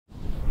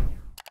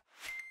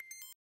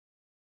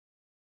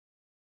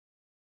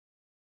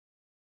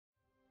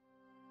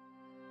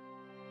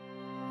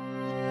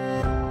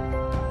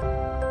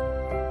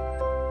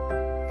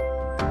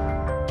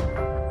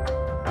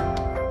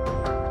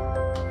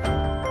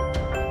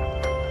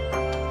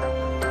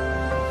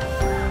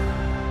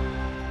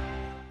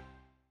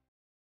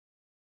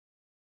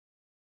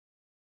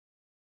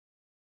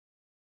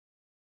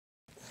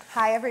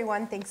Hi,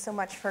 everyone. Thanks so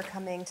much for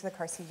coming to the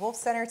Carsey Wolf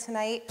Center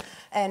tonight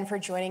and for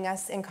joining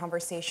us in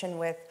conversation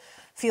with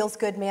Feels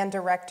Good Man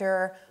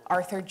director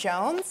Arthur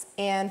Jones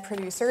and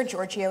producer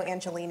Giorgio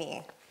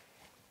Angelini.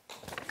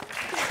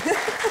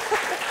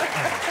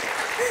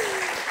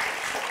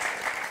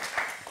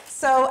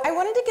 So I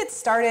wanted to get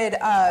started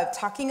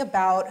talking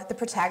about the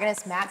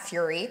protagonist, Matt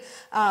Furie.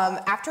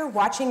 After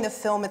watching the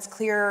film, it's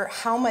clear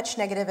how much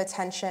negative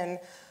attention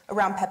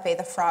around Pepe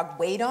the Frog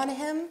weighed on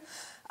him.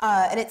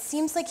 And it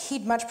seems like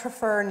he'd much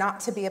prefer not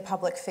to be a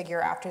public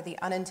figure after the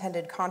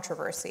unintended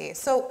controversy.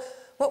 So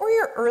what were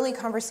your early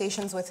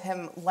conversations with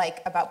him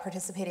like about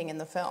participating in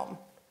the film?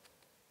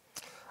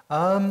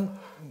 Yeah,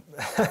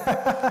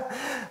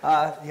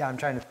 I'm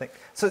trying to think.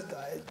 So,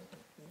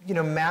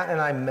 Matt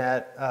and I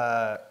met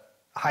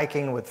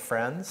hiking with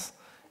friends,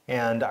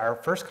 and our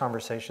first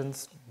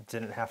conversations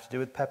didn't have to do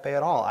with Pepe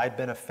at all. I'd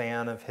been a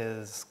fan of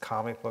his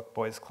comic book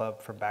boys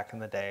club from back in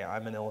the day.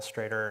 I'm an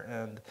illustrator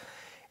and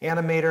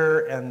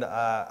animator, and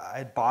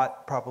I'd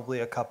bought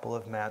probably a couple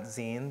of Matt's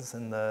zines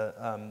in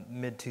the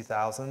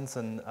mid-2000s,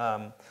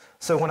 and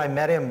so when I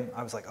met him,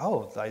 I was like,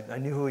 oh, I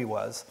knew who he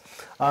was.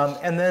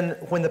 And then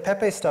when the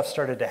Pepe stuff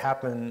started to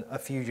happen a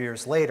few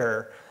years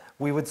later,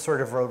 we would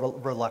sort of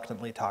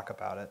reluctantly talk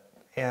about it.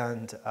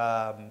 And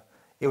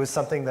it was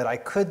something that I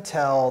could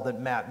tell that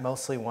Matt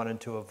mostly wanted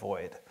to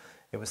avoid.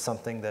 It was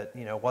something that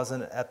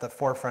wasn't at the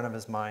forefront of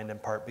his mind, in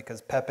part because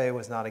Pepe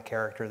was not a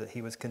character that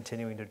he was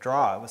continuing to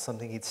draw. It was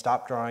something he'd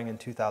stopped drawing in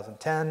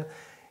 2010.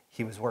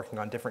 He was working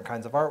on different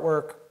kinds of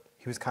artwork.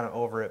 He was kind of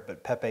over it,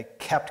 but Pepe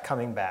kept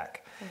coming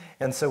back.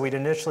 And so we'd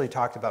initially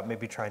talked about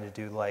maybe trying to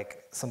do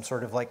like some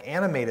sort of like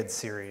animated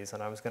series,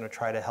 and I was going to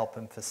try to help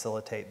him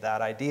facilitate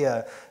that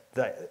idea.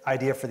 The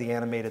idea for the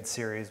animated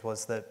series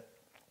was that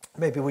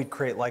maybe we'd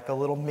create like a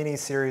little mini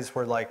series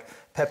where like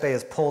Pepe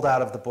is pulled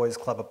out of the boys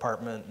club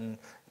apartment and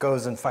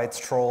goes and fights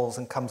trolls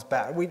and comes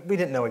back. We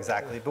didn't know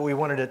exactly, but we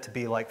wanted it to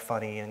be like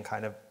funny and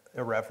kind of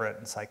irreverent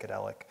and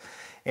psychedelic.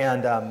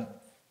 And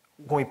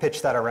when we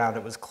pitched that around,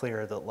 it was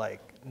clear that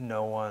like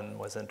no one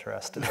was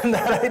interested in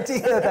that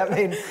idea. That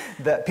made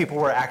that people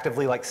were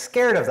actively like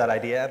scared of that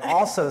idea. And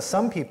also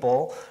some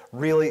people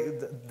really,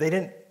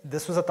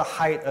 this was at the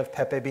height of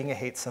Pepe being a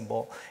hate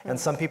symbol, and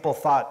some people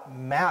thought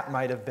Matt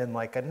might have been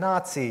like a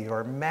Nazi,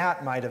 or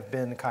Matt might have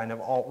been kind of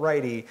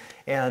alt-righty,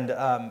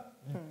 and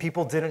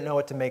people didn't know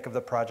what to make of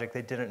the project.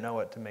 They didn't know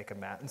what to make of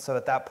Matt. And so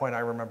at that point, I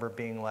remember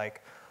being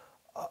like,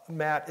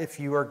 Matt, if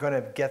you are going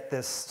to get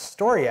this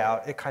story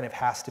out, it kind of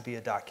has to be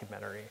a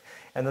documentary.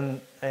 And then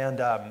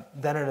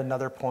at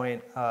another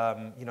point,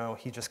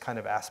 he just kind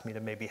of asked me to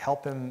maybe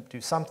help him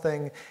do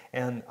something,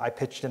 and I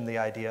pitched him the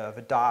idea of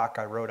a doc.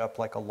 I wrote up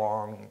like a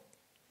long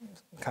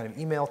kind of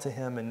email to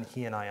him, and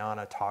he and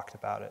Ayana talked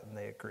about it, and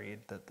they agreed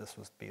that this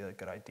would be a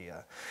good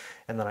idea.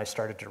 And then I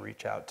started to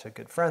reach out to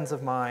good friends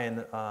of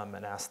mine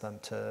and ask them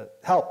to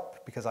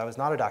help, because I was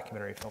not a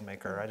documentary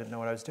filmmaker. I didn't know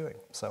what I was doing.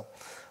 So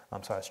I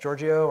asked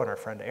Giorgio and our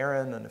friend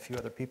Aaron and a few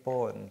other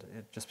people, and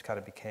it just kind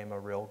of became a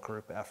real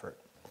group effort.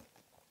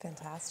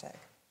 Fantastic.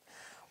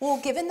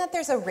 Well, given that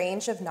there's a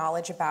range of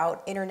knowledge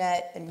about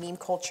internet and meme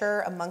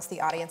culture amongst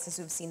the audiences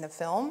who've seen the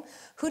film,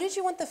 who did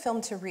you want the film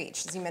to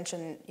reach? As you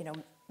mentioned,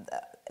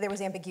 there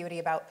was ambiguity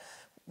about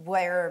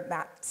where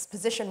Matt's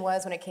position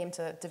was when it came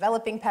to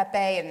developing Pepe,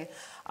 and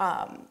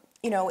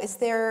is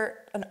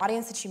there an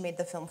audience that you made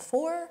the film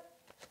for?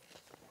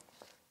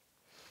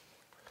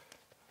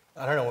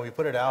 I don't know, when we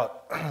put it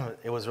out,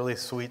 it was really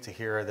sweet to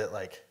hear that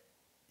like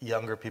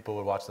younger people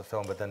would watch the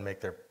film, but then made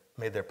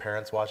their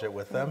parents watch it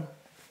with them,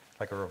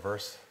 like a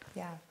reverse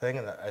thing,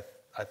 and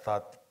I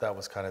thought that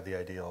was kind of the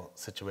ideal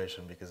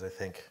situation, because I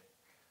think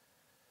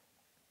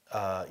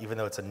even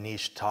though it's a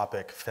niche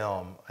topic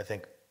film, I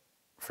think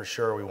for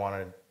sure we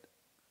wanted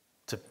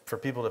for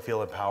people to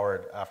feel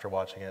empowered after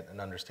watching it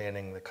and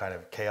understanding the kind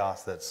of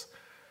chaos that's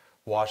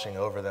washing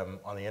over them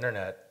on the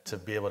internet, to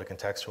be able to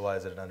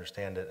contextualize it and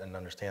understand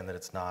that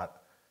it's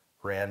not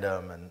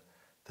random, and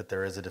that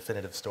there is a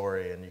definitive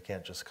story, and you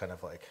can't just kind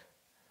of like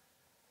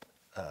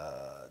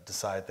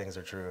decide things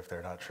are true if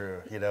they're not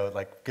true.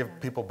 Like give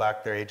people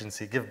back their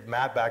agency, give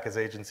Matt back his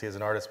agency as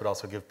an artist, but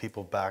also give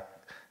people back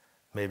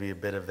maybe a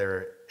bit of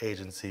their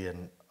agency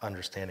and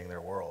understanding their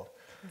world.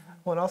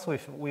 Well, and also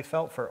we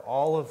felt for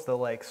all of the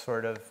like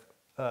sort of,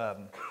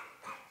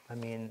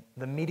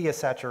 the media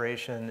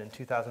saturation in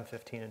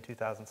 2015 and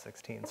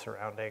 2016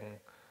 surrounding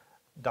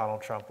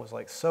Donald Trump was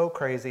like so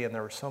crazy, and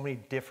there were so many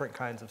different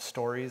kinds of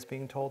stories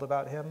being told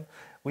about him.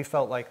 We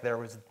felt like there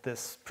was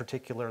this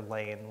particular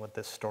lane with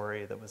this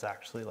story that was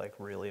actually like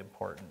really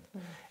important.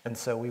 And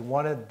so we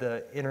wanted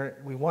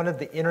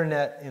the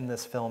internet in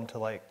this film to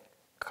like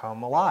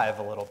come alive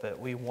a little bit.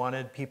 We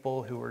wanted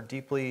people who were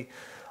deeply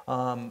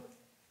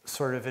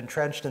sort of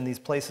entrenched in these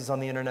places on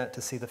the internet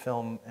to see the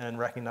film and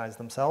recognize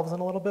themselves in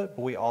a little bit,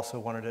 but we also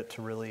wanted it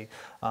to really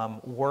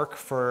work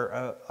for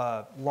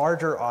a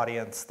larger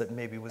audience that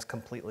maybe was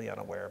completely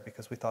unaware,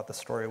 because we thought the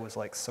story was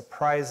like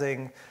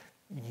surprising,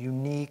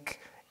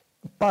 unique,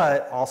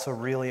 but also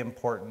really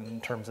important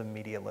in terms of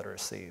media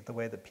literacy, the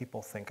way that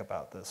people think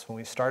about this. When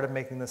we started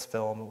making this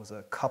film, it was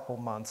a couple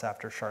months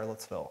after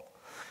Charlottesville.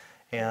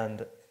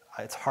 And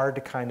it's hard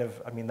to kind of,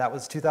 I mean, that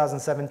was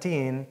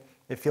 2017.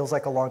 It feels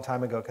like a long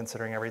time ago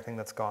considering everything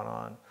that's gone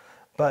on.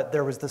 But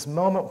there was this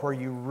moment where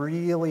you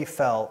really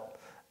felt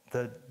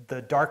the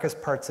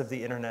darkest parts of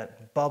the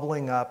internet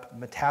bubbling up,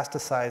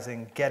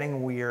 metastasizing,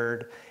 getting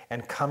weird,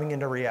 and coming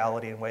into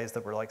reality in ways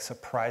that were like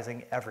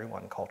surprising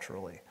everyone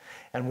culturally.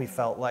 And we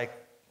felt like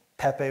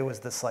Pepe was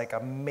this like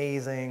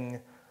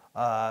amazing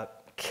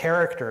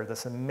character,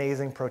 this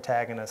amazing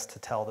protagonist to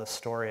tell this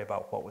story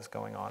about what was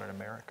going on in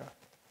America.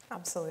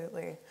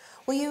 Absolutely.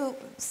 Well, you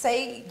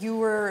say you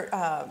were,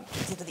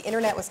 the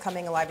internet was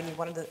coming alive and you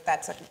wanted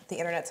the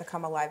internet to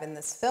come alive in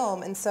this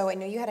film. And so I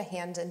know you had a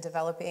hand in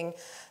developing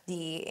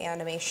the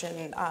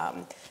animation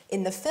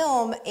in the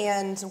film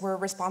and were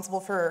responsible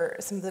for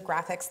some of the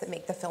graphics that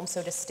make the film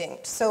so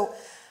distinct. So,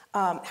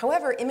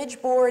 however, image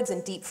boards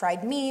and deep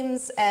fried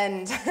memes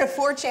and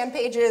 4chan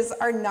pages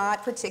are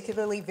not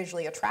particularly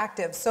visually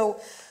attractive. So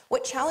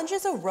what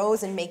challenges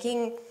arose in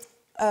making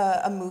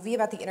a movie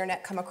about the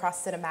internet come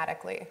across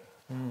cinematically?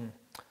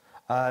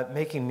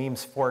 Making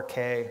memes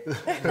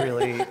 4K,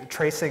 really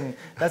tracing,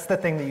 that's the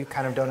thing that you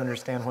kind of don't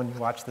understand when you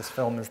watch this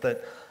film, is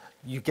that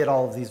you get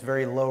all of these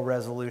very low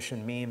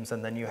resolution memes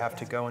and then you have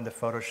to go into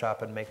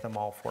Photoshop and make them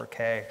all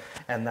 4K.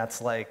 And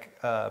that's like,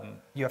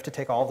 you have to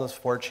take all those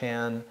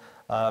 4chan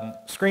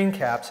screen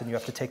caps and you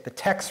have to take the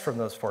text from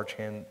those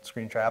 4chan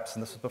screen caps,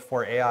 and this is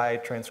before AI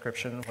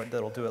transcription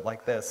that'll do it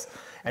like this,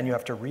 and you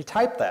have to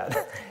retype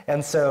that.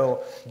 And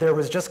so there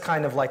was just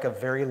kind of like a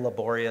very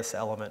laborious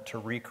element to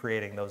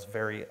recreating those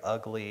very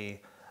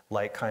ugly,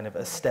 like kind of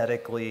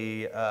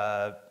aesthetically,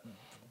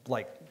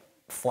 like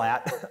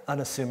flat,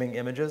 unassuming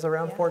images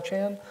around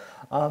 4chan.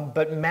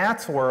 But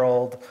Matt's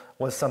world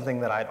was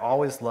something that I'd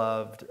always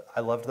loved.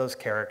 I loved those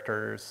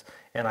characters,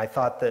 and I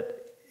thought that,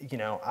 you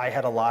know, I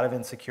had a lot of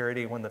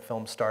insecurity when the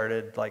film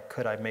started, like,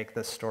 could I make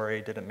this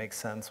story? Did it make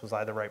sense? Was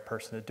I the right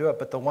person to do it?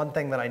 But the one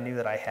thing that I knew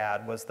that I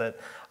had was that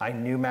I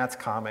knew Matt's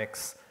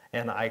comics,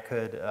 and I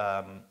could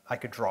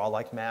draw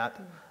like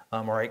Matt,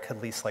 or I could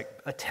at least like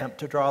attempt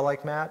to draw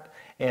like Matt,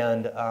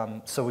 and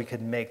so we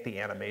could make the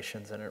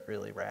animations in it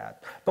really rad.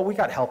 But we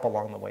got help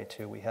along the way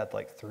too. We had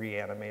like 3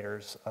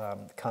 animators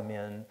come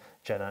in,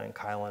 Jenna and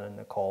Kylan and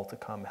Nicole, to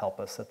come help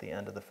us at the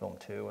end of the film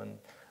too, and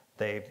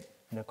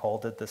Nicole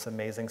did this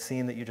amazing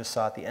scene that you just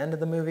saw at the end of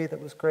the movie that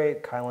was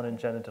great. Kylan and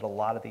Jenna did a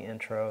lot of the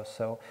intro,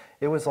 so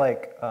it was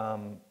like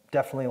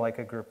definitely like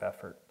a group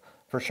effort,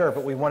 for sure.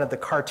 But we wanted the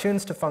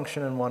cartoons to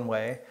function in one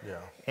way,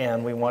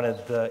 and we wanted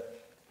the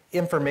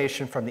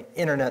information from the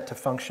internet to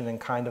function in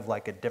kind of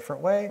like a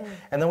different way.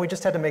 And then we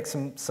just had to make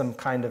some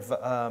kind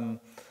of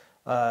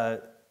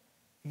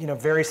you know,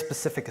 very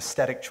specific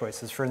aesthetic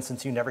choices. For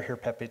instance, you never hear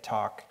Pepe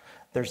talk.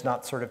 There's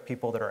not sort of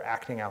people that are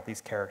acting out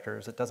these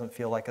characters. It doesn't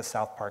feel like a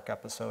South Park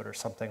episode or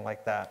something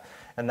like that.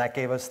 And that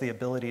gave us the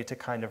ability to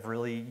kind of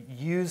really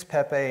use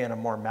Pepe in a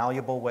more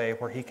malleable way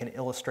where he can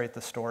illustrate the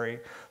story.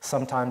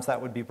 Sometimes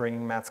that would be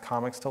bringing Matt's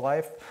comics to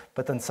life,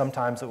 but then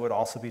sometimes it would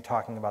also be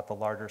talking about the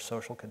larger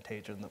social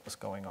contagion that was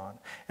going on.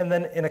 And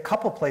then in a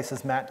couple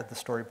places, Matt did the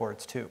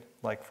storyboards too.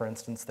 Like, for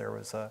instance,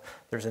 there's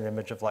an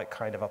image of like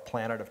kind of a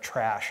planet of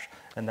trash,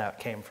 and that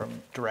came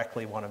from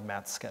directly one of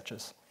Matt's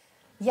sketches.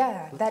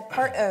 Yeah, that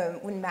part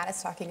when Matt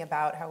is talking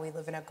about how we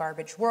live in a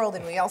garbage world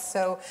and we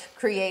also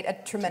create a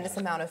tremendous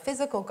amount of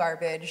physical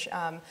garbage,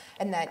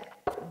 and that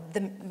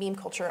the meme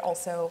culture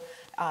also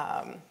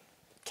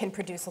can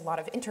produce a lot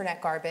of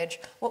internet garbage.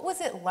 What was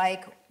it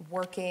like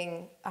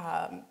working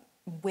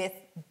with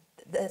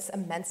this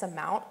immense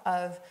amount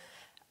of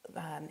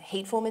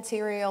hateful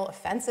material,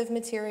 offensive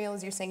material?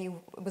 As you're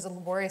saying, it was a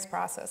laborious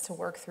process to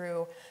work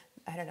through,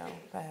 I don't know,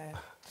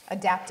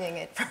 adapting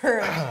it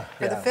for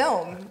the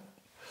film.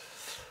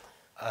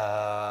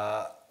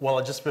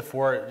 Well, just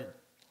before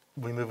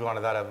we move on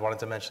to that, I wanted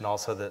to mention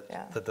also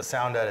that, that the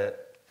sound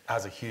edit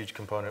has a huge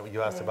component.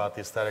 You asked about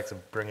the aesthetics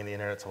of bringing the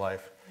internet to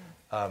life.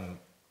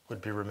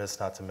 Would be remiss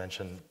not to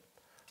mention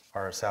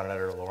our sound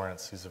editor,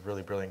 Lawrence. He's a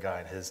really brilliant guy,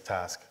 and his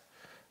task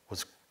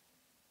was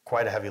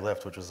quite a heavy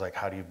lift, which was like,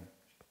 how do you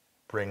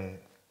bring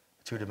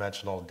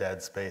two-dimensional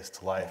dead space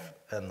to life?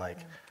 And like,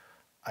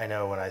 I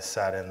know when I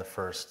sat in the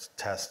first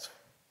test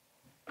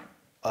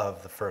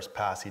of the first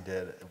pass he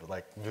did, it would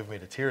like move me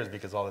to tears,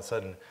 because all of a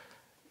sudden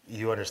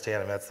you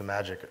understand, and that's the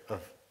magic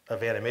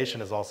of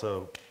animation, is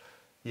also,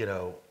 you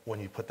know,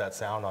 when you put that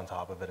sound on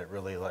top of it, it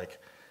really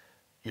like,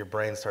 your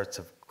brain starts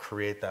to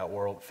create that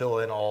world, fill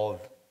in all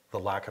of the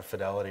lack of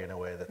fidelity in a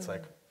way that's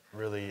like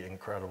really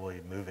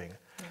incredibly moving.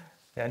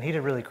 Yeah, and he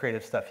did really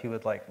creative stuff. He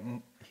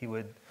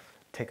would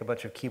take a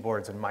bunch of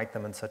keyboards and mic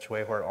them in such a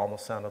way where it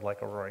almost sounded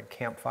like a roaring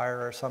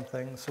campfire or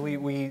something. So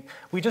we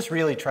just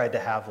really tried to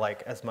have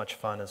like as much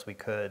fun as we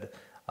could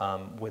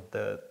with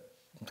the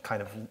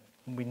kind of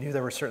we knew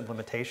there were certain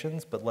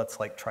limitations, but let's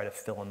like try to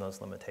fill in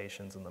those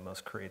limitations in the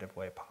most creative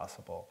way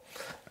possible.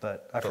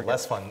 But the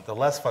less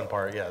fun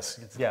part, yes.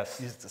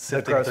 Yes.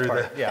 Sifting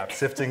through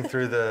sifting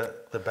through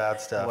the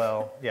bad stuff.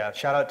 Well, yeah.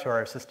 Shout out to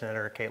our assistant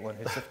editor Caitlin,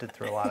 who sifted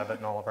through a lot of it,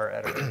 and all of our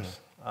editors.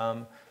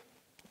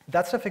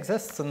 That stuff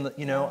exists, and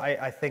you know,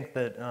 I think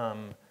that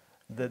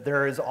that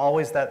there is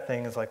always that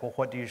thing is like, well,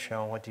 what do you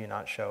show and what do you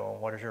not show,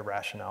 and what is your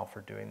rationale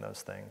for doing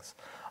those things?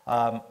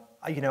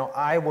 You know,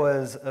 I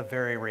was a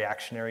very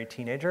reactionary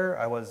teenager.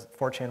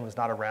 4chan was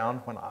not around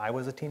when I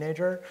was a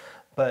teenager,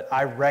 but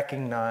I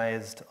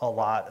recognized a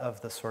lot of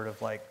the sort of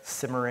like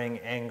simmering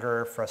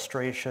anger,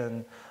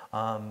 frustration,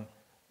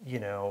 you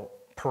know,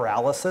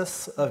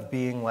 paralysis of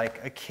being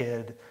like a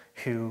kid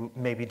who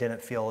maybe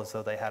didn't feel as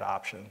though they had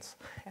options.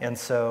 Okay. And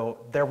so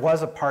there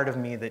was a part of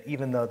me that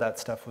even though that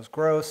stuff was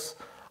gross,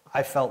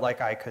 I felt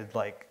like I could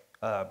like,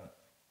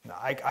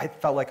 I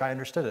felt like I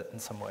understood it in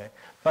some way.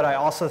 But I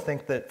also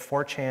think that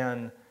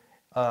 4chan,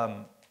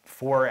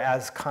 for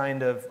as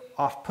kind of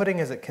off-putting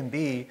as it can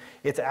be,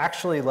 it's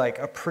actually like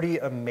a pretty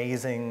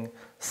amazing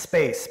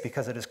space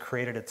because it has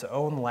created its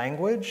own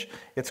language,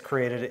 it's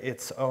created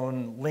its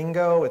own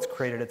lingo, it's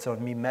created its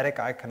own mimetic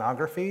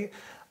iconography.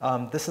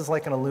 This is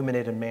like an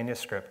illuminated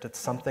manuscript. It's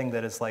something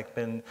that has like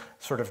been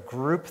sort of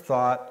group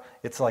thought.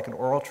 It's like an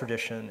oral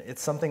tradition.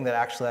 It's something that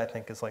actually I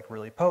think is like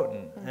really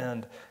potent. Mm-hmm.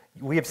 And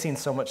we have seen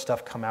so much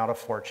stuff come out of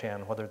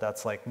 4chan, whether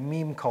that's like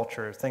meme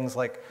culture, things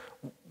like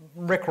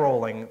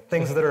rickrolling,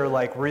 things that are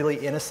like really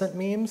innocent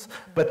memes,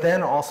 but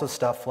then also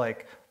stuff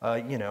like,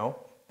 you know,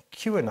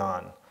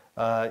 QAnon.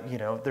 You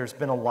know, there's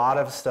been a lot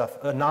of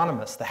stuff,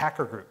 Anonymous, the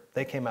hacker group,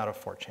 they came out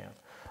of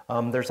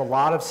 4chan. There's a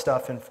lot of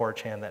stuff in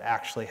 4chan that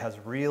actually has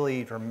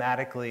really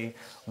dramatically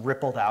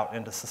rippled out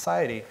into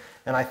society.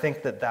 And I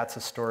think that that's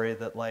a story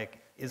that like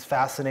is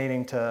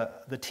fascinating to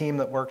the team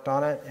that worked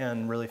on it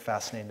and really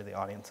fascinating to the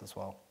audience as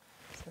well.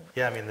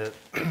 Yeah, I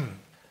mean,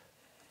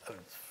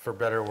 for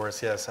better or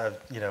worse, yes, I'm,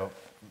 you know,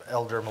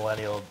 elder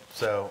millennial,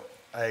 so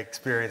I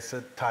experienced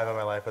a time in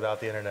my life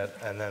without the internet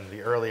and then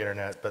the early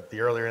internet, but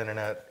the earlier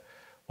internet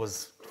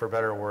was, for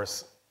better or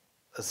worse,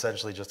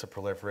 essentially just a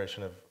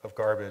proliferation of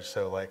garbage.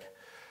 So like,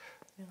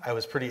 I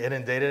was pretty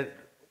inundated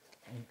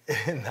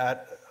in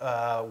that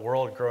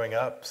world growing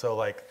up. So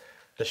like,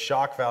 the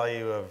shock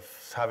value of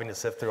having to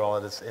sift through all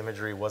of this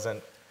imagery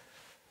wasn't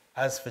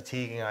as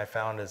fatiguing, I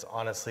found, as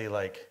honestly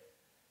like,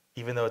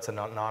 even though it's an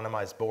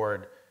anonymized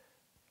board,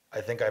 I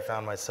think I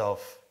found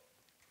myself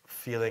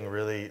feeling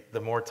really,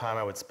 the more time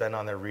I would spend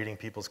on there reading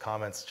people's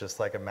comments, just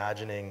like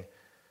imagining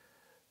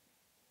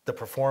the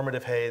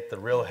performative hate, the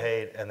real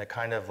hate, and the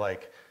kind of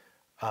like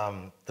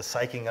the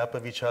psyching up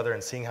of each other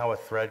and seeing how a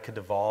thread could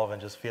evolve,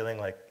 and just feeling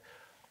like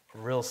a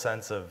real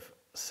sense of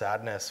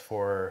sadness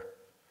for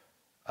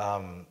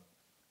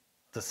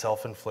the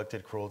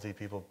self-inflicted cruelty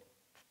people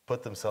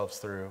put themselves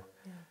through.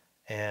 Yeah.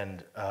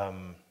 And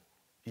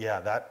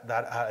yeah,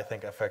 that I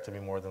think affected me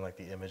more than like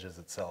the images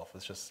itself.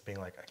 It's just being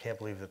like, I can't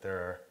believe that there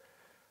are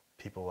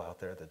people out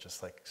there that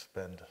just like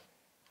spend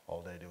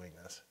all day doing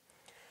this.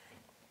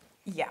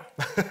 Yeah.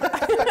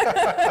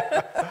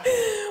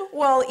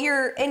 Well,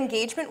 your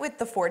engagement with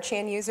the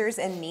 4chan users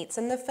and NEETs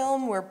in the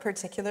film were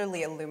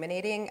particularly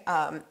illuminating.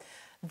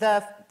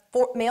 The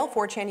male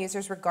 4chan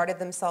users regarded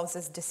themselves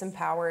as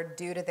disempowered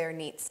due to their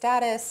NEET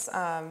status,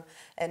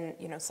 and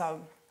you know, saw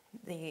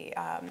the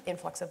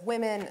influx of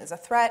women as a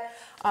threat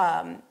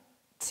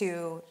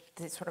to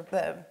the sort of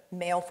the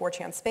male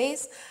 4chan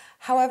space.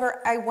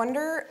 However, I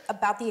wonder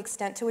about the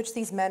extent to which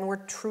these men were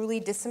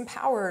truly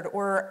disempowered,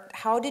 or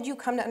how did you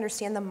come to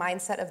understand the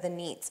mindset of the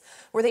NEETs?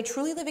 Were they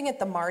truly living at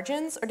the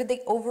margins, or did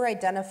they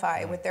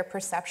over-identify with their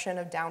perception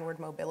of downward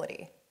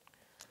mobility?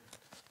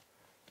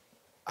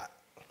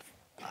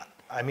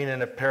 I mean,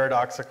 in a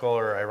paradoxical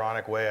or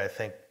ironic way, I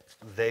think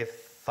they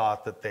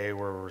thought that they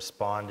were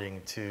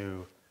responding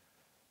to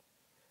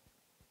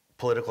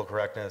political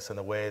correctness and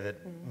the way that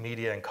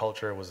media and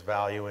culture was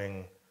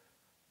valuing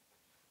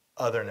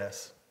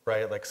otherness,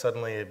 right? Like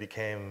suddenly it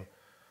became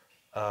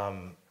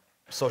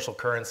social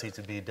currency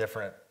to be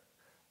different,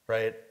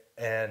 right?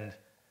 And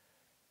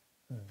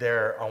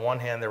on one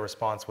hand, their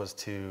response was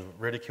to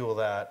ridicule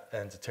that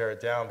and to tear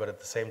it down, but at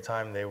the same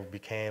time, they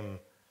became,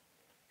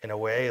 in a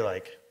way,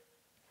 like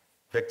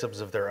victims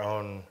of their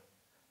own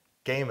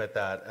game at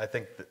that. I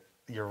think that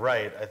you're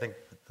right. I think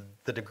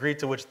the degree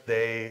to which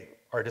they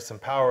are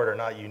disempowered are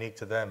not unique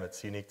to them.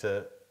 It's unique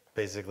to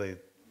basically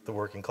the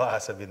working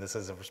class. I mean, this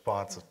is a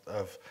response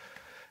of,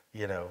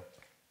 you know,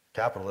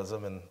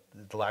 capitalism and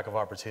the lack of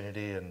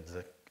opportunity and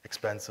the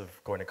expense of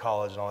going to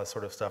college and all that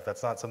sort of stuff.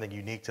 That's not something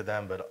unique to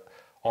them, but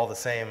all the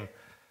same,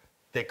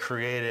 they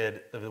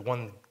created, the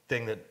one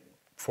thing that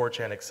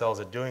 4chan excels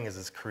at doing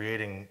is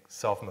creating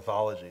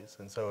self-mythologies.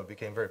 And so it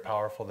became very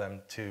powerful for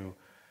them to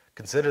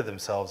consider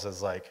themselves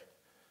as like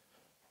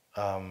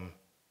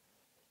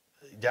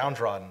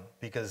downtrodden,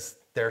 because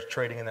they're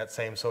trading in that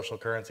same social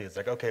currency. It's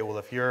like, okay, well,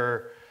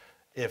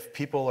 if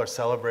people are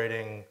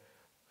celebrating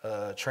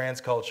trans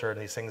culture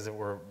and these things that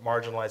were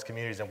marginalized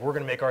communities, and we're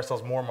going to make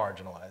ourselves more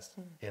marginalized,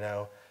 you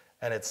know?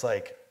 And it's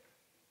like,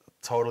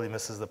 totally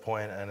misses the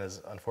point and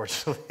is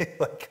unfortunately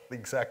like the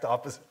exact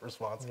opposite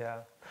response. Yeah.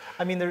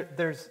 I mean,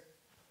 there's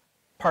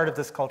part of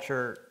this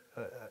culture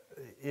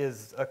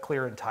is a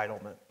clear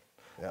entitlement.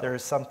 Yeah. There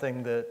is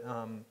something that,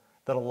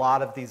 that a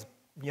lot of these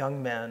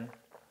young men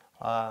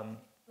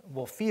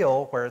will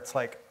feel where it's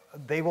like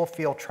they will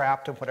feel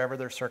trapped in whatever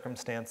their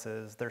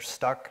circumstances. They're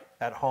stuck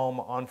at home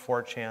on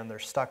 4chan. They're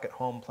stuck at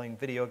home playing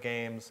video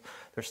games.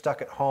 They're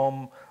stuck at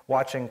home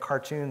watching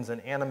cartoons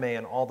and anime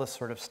and all this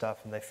sort of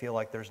stuff, and they feel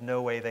like there's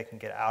no way they can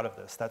get out of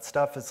this. That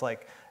stuff is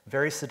like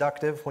very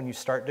seductive when you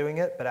start doing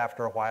it, but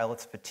after a while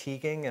it's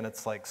fatiguing and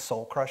it's like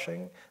soul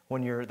crushing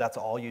when that's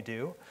all you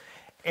do.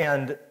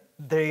 And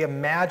they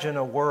imagine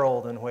a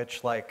world in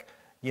which, like,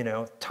 you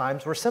know,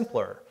 times were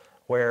simpler,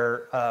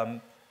 where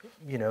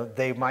you know,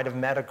 they might have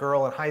met a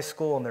girl in high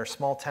school in their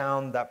small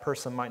town. That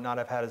person might not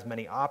have had as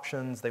many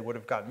options. They would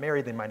have gotten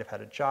married. They might have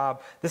had a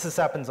job. This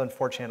happens on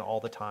 4chan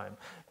all the time,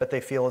 but they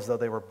feel as though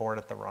they were born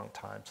at the wrong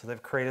time. So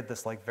they've created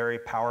this like very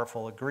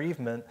powerful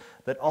aggrievement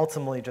that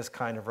ultimately just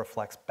kind of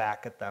reflects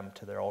back at them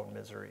to their own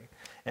misery.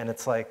 And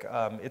it's like,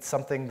 it's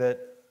something that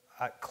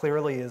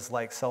clearly is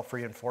like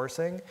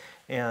self-reinforcing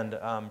and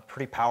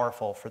pretty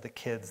powerful for the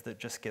kids that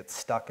just get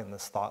stuck in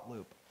this thought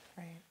loop.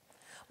 Right.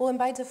 Well, and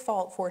by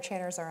default,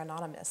 4chaners are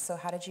anonymous. So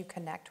how did you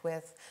connect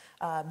with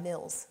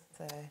Mills?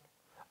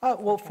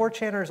 Well,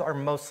 4chaners are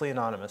mostly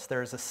anonymous.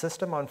 There's a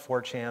system on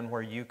 4chan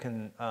where you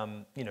can,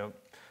 you know,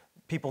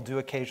 people do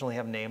occasionally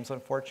have names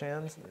on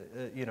 4chans.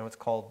 You know, it's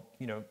called,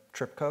 you know,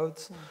 trip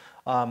codes.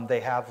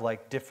 They have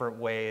like different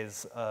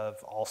ways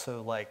of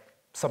also like,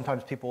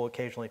 sometimes people will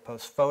occasionally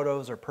post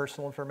photos or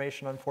personal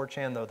information on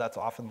 4chan, though that's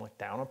often looked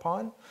down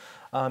upon.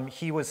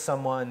 He was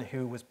someone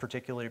who was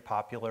particularly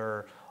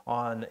popular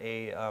on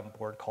a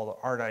board called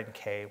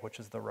R9K,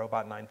 which is the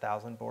Robot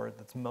 9000 board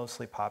that's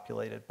mostly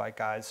populated by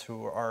guys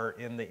who are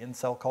in the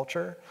incel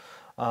culture.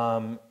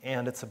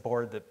 And it's a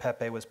board that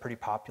Pepe was pretty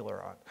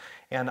popular on.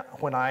 And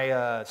when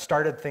I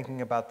started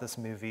thinking about this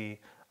movie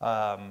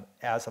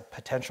as a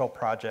potential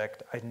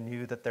project, I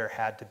knew that there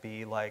had to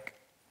be like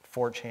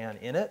 4chan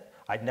in it.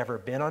 I'd never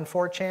been on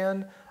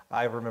 4chan.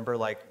 I remember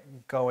like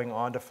going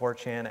on to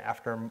 4chan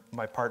after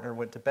my partner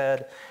went to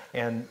bed,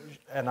 and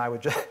I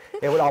would just,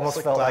 it would almost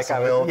like feel like I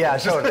would, yeah,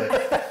 totally.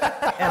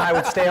 And I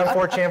would stay on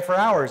 4chan for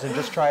hours and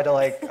just try to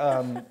like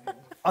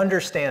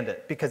understand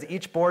it, because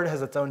each board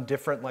has its own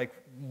different like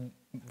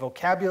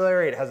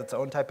vocabulary. It has its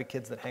own type of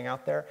kids that hang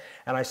out there,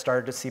 and I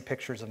started to see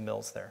pictures of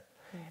Mills there.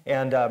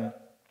 And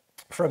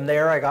from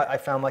there, I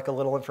found like a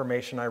little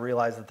information. I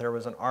realized that there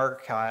was an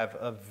archive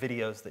of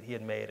videos that he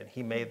had made, and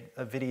he made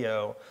a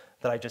video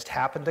that I just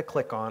happened to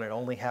click on. It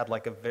only had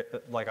like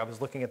I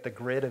was looking at the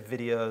grid of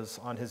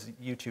videos on his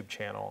YouTube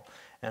channel,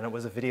 and it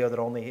was a video that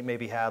only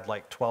maybe had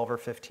like 12 or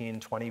 15,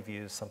 20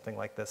 views, something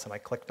like this, and I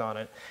clicked on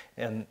it,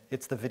 and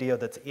it's the video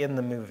that's in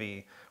the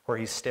movie where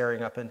he's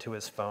staring up into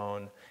his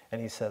phone,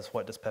 and he says,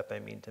 "What does Pepe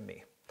mean to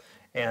me?"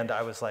 And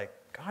I was like,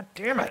 God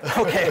damn it,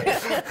 okay,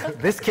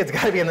 this kid's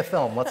gotta be in the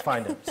film, let's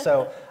find him.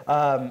 So,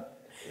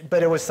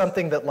 but it was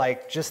something that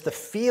like, just the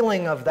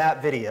feeling of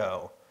that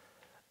video,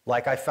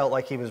 like I felt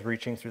like he was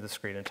reaching through the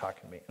screen and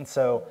talking to me. And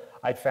so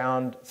I'd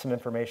found some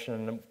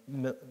information,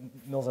 and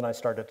Mills and I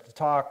started to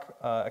talk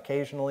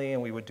occasionally,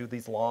 and we would do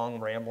these long,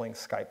 rambling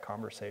Skype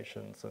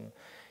conversations, and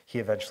he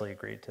eventually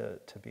agreed to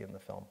be in the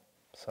film.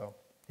 So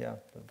yeah,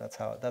 that's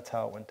how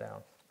it went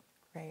down.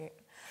 Right.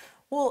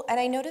 Well, and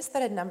I noticed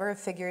that a number of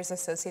figures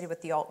associated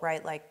with the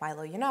alt-right, like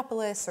Milo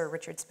Yiannopoulos or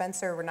Richard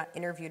Spencer, were not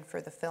interviewed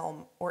for the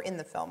film or in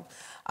the film.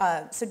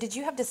 So did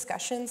you have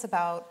discussions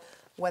about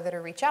whether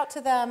to reach out to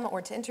them or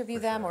to interview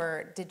them,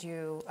 or did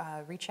you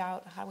reach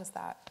out? How was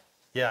that?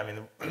 Yeah, I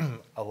mean,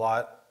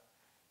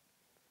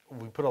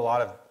 we put a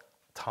lot of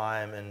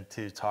time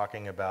into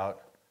talking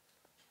about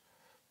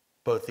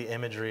both the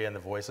imagery and the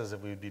voices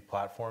that we would be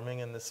platforming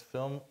in this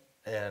film.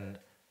 And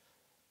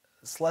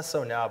it's less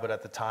so now, but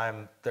at the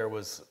time there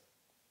was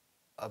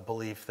a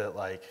belief that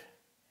like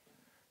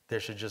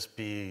there should just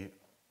be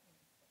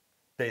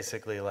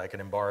basically like an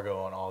embargo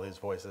on all these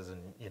voices,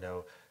 and you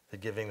know,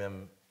 that giving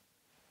them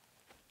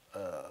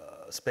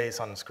space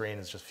on the screen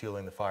is just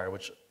fueling the fire,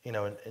 which, you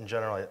know, in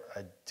general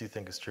I do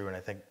think is true. And I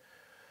think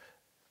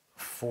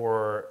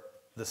for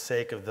the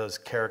sake of those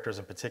characters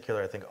in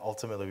particular, I think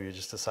ultimately we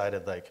just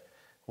decided like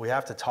we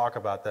have to talk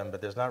about them,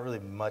 but there's not really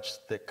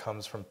much that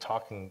comes from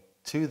talking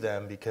to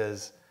them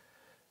because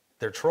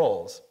they're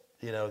trolls,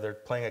 you know, they're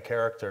playing a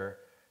character.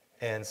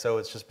 And so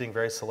it's just being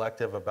very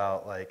selective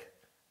about like,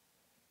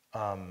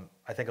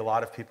 I think a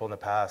lot of people in the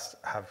past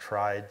have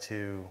tried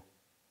to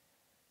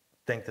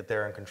think that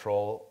they're in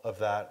control of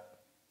that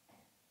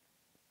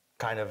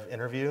kind of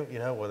interview, you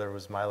know, whether it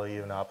was Milo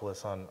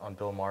Yiannopoulos on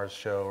Bill Maher's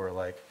show, or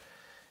like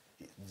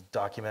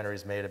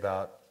documentaries made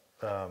about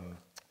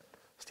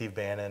Steve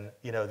Bannon.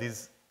 You know,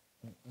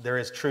 there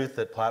is truth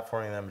that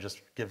platforming them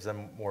just gives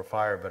them more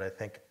fire, but I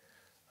think,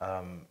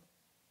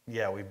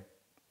 yeah,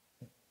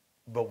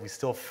 but we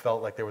still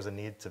felt like there was a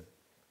need to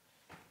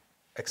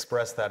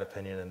express that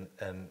opinion,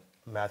 and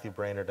Matthew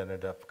Brainerd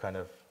ended up kind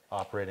of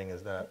operating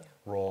as that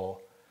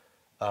role.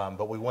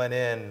 But we went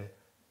in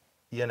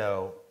you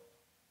know,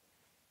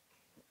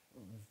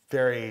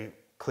 very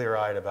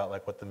clear-eyed about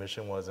like what the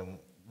mission was and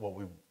what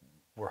we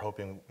were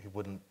hoping we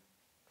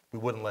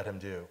wouldn't let him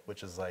do,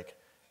 which is like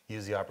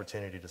use the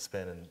opportunity to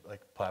spin and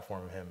like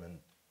platform him. And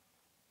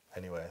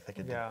anyway, I think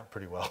it did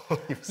pretty well.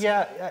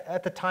 Yeah,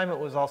 at the time it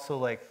was also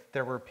like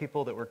there were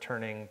people that were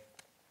turning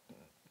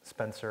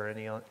Spencer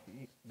and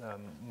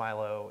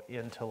Milo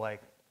into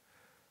like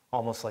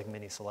almost like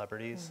mini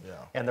celebrities. Yeah.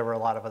 And there were a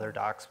lot of other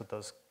docs with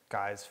those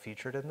guys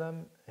featured in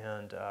them.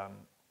 And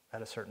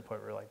at a certain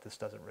point we were like, this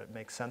doesn't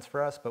make sense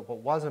for us. But what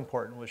was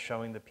important was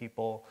showing the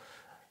people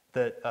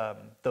that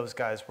those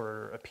guys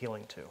were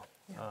appealing to.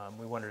 Yeah.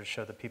 We wanted to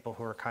show the people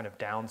who were kind of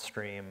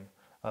downstream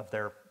of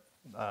their,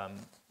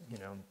 you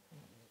know,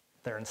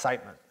 their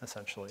incitement,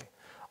 essentially.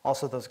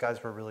 Also, those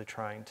guys were really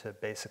trying to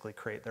basically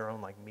create their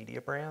own like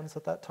media brands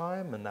at that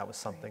time, and that was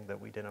something that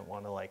we didn't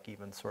want to like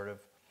even sort of,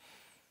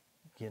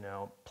 you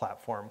know,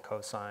 platform,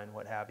 cosign,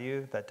 what have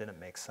you. That didn't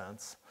make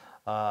sense.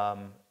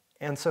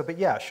 And so, but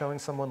yeah, showing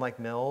someone like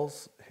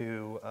Mills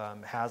who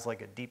has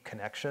like a deep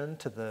connection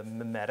to the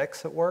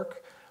memetics at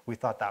work, we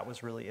thought that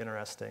was really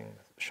interesting.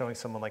 Showing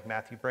someone like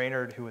Matthew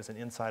Brainerd, who was an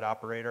inside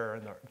operator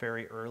in the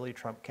very early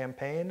Trump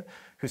campaign,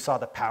 who saw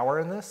the power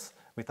in this,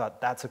 we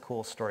thought that's a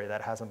cool story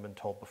that hasn't been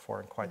told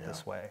before in quite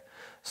this way.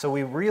 So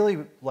we really,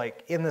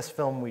 like, in this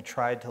film, we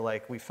tried to,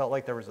 like, we felt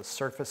like there was a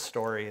surface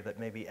story that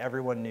maybe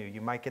everyone knew.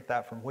 You might get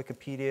that from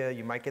Wikipedia,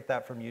 you might get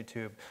that from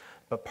YouTube,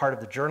 but part of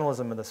the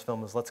journalism of this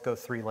film is let's go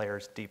 3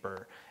 layers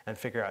deeper and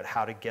figure out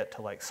how to get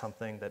to, like,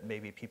 something that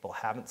maybe people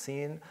haven't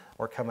seen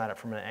or come at it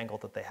from an angle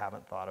that they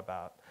haven't thought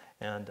about.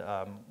 And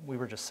we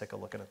were just sick of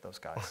looking at those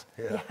guys.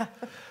 Yeah.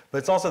 But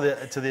it's also,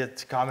 to the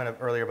comment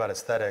earlier about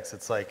aesthetics,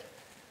 it's like,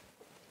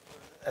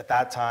 at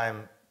that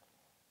time,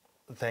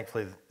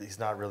 thankfully, he's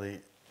not really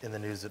in the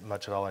news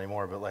much at all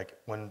anymore, but like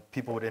when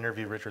people would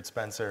interview Richard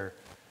Spencer,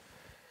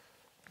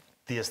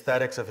 the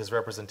aesthetics of his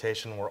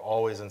representation were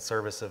always in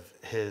service of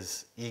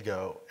his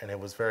ego, and it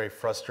was very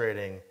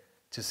frustrating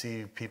to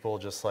see people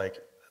just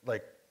like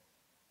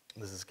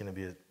this is going to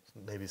be a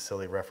maybe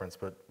silly reference,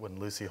 but when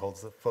Lucy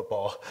holds the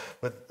football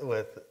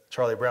with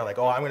Charlie Brown, like,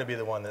 oh, I'm going to be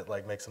the one that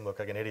like makes him look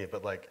like an idiot,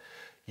 but like,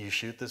 you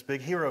shoot this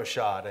big hero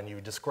shot and you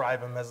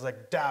describe him as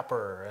like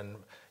dapper, and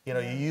you know,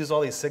 you use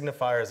all these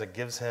signifiers that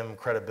gives him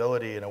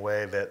credibility in a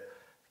way that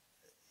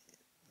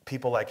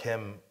people like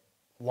him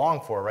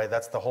long for, right?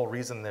 That's the whole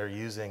reason they're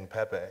using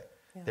Pepe.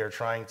 Yeah. They're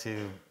trying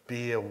to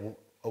be a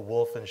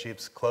wolf in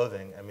sheep's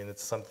clothing. I mean,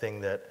 it's something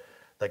that,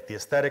 like, the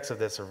aesthetics of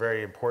this are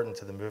very important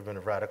to the movement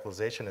of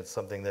radicalization. It's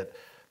something that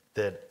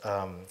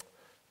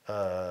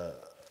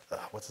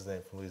what's his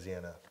name from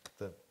Louisiana?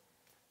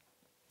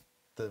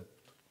 The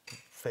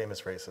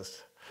famous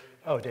racist.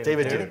 Oh,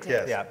 David Duke.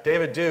 Yes. Yeah.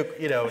 David Duke,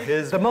 you know,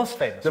 the most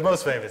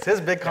famous.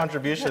 His big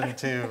contribution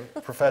to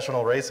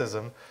professional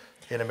racism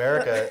in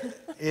America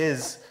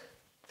is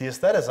the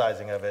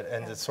aestheticizing of it,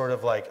 and it's sort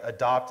of like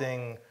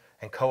adopting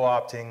and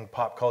co-opting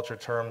pop culture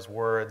terms,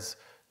 words,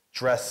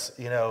 dress,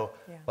 you know,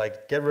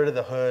 like get rid of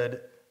the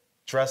hood,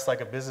 dress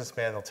like a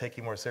businessman, they'll take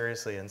you more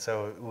seriously. And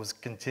so it was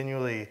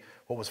continually,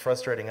 what was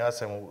frustrating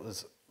us and what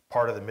was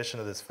part of the mission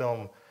of this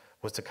film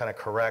was to kind of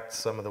correct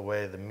some of the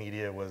way the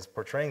media was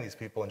portraying these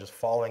people and just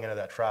falling into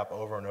that trap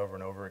over and over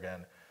and over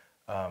again.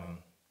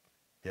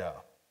 Yeah.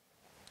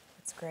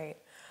 That's great.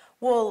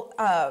 Well,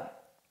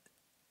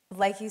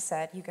 like you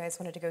said, you guys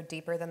wanted to go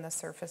deeper than the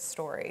surface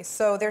story.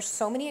 So there's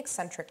so many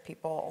eccentric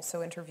people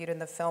also interviewed in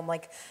the film,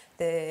 like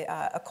the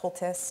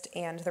occultist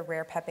and the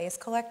rare Pepe's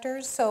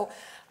collectors. So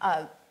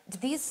did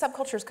these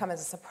subcultures come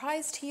as a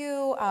surprise to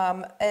you?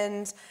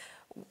 And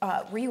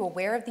were you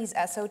aware of these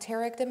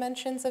esoteric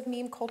dimensions of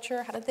meme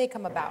culture? How did they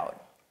come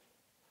about?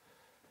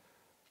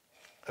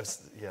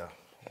 Yeah,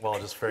 well,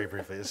 just very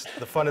briefly.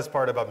 The funnest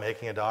part about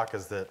making a doc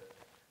is that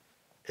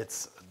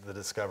it's the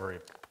discovery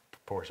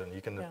portion.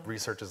 You can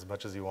research as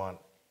much as you want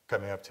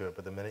coming up to it,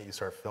 but the minute you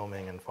start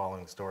filming and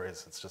following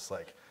stories, it's just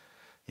like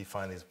you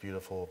find these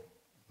beautiful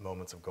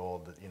moments of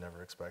gold that you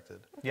never expected.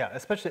 Yeah,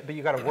 especially, but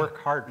you got to work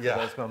hard for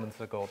those moments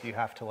of gold. You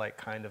have to like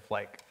kind of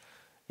like,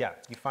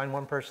 you find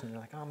one person, you're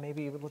like, oh,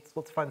 maybe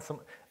let's find some.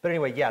 But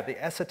anyway,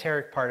 the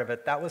esoteric part of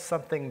it, that was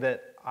something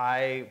that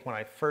when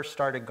I first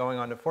started going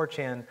onto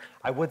 4chan,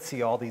 I would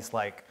see all these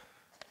like,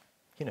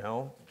 you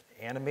know,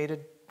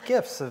 animated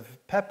GIFs of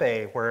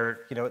Pepe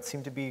where, you know, it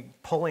seemed to be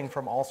pulling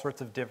from all sorts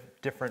of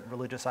different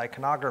religious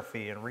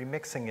iconography and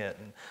remixing it,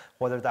 and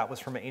whether that was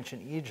from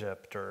ancient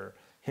Egypt or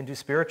Hindu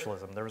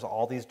spiritualism, there was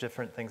all these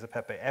different things of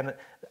Pepe. And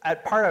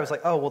at part I was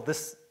like, oh, well,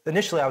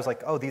 initially I was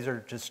like, oh, these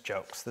are just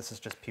jokes. This is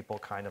just people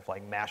kind of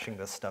like mashing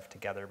this stuff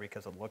together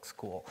because it looks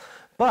cool.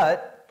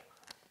 But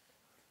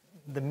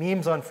the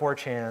memes on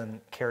 4chan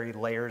carry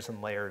layers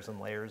and layers and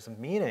layers of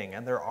meaning.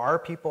 And there are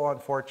people on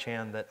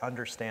 4chan that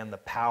understand the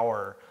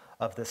power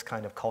of this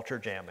kind of culture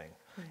jamming.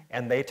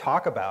 And they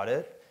talk about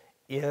it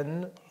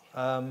in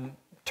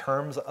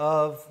terms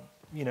of,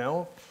 you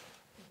know,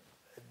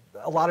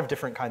 a lot of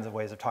different kinds of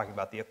ways of talking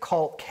about the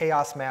occult,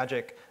 chaos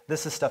magic.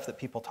 this is stuff that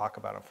people talk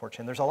about on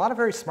 4chan. There's a lot of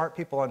very smart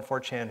people on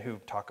 4chan who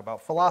talk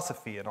about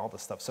philosophy and all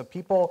this stuff. So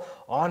people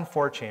on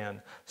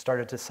 4chan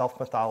started to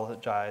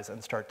self-mythologize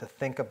and start to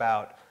think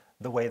about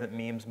the way that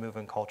memes move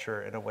in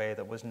culture in a way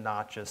that was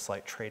not just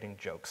like trading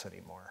jokes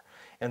anymore.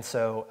 And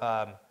so,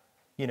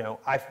 you know,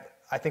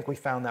 I think we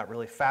found that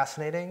really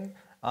fascinating.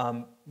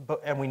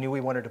 And we knew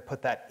we wanted to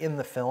put that in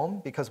the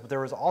film because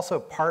there was also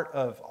part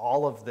of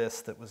all of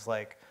this that was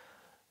like,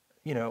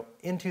 you know,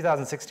 in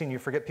 2016, you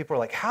forget, people are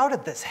like, how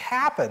did this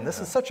happen?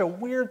 This is such a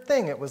weird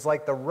thing. It was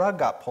like the rug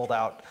got pulled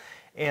out.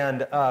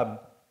 And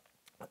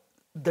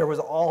there was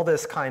all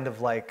this kind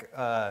of like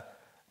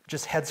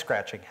just head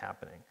scratching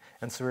happening.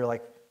 And so we were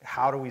like,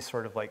 how do we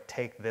sort of like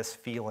take this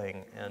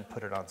feeling and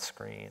put it on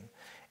screen?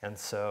 And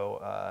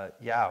so,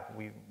 yeah,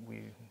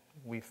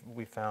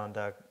 we found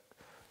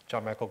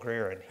John Michael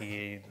Greer, and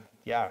he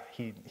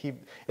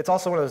it's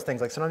also one of those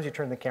things, like sometimes you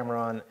turn the camera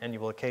on and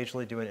you will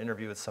occasionally do an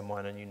interview with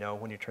someone and you know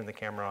when you turn the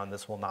camera on,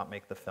 this will not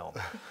make the film.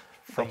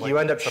 From like you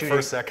end up shooting,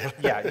 first second.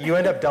 Yeah, you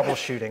end up double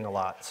shooting a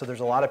lot. So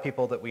there's a lot of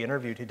people that we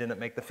interviewed who didn't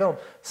make the film.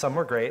 Some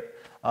were great,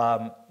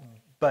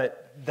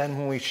 but then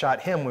when we shot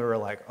him, we were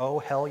like, oh,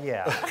 hell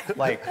yeah.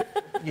 Like,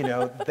 you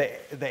know,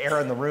 the air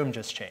in the room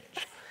just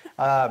changed.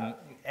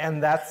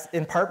 And that's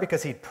in part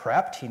because he'd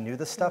prepped, he knew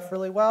the stuff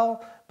really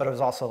well, but it was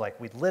also like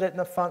we lit it in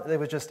a fun,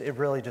 it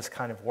really just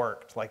kind of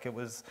worked. Like it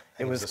was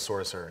a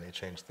sorcerer and he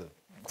changed the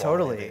quality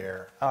totally of the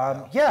air.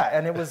 Yeah,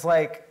 and it was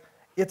like,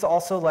 it's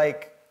also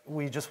like,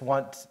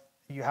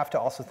 you have to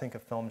also think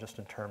of film just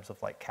in terms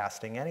of like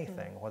casting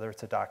anything, whether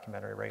it's a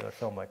documentary, regular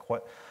film, like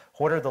what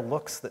are the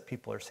looks that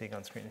people are seeing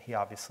on screen? And he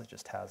obviously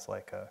just has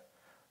like a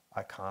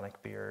iconic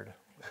beard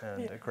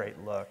and a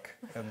great look,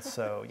 and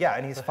so yeah,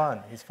 and he's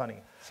funny.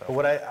 So. But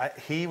what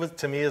he was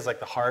to me is like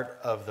the heart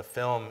of the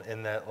film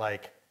in that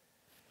like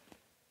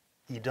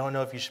you don't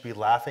know if you should be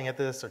laughing at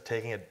this or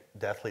taking it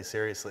deathly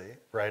seriously,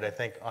 right? I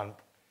think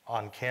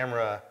on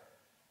camera,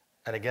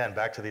 and again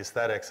back to the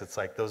aesthetics, it's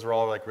like those were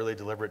all like really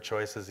deliberate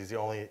choices. He's the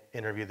only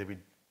interview that we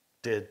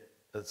did,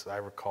 as I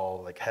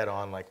recall, like head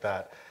on like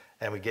that,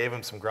 and we gave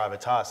him some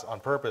gravitas on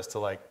purpose to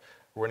like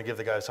we're gonna give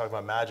the guy who's talking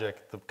about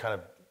magic the kind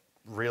of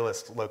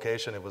realist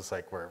location. It was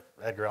like where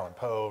Edgar Allan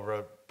Poe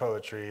wrote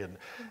poetry, and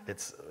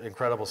it's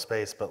incredible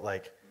space. But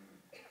like,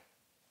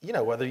 you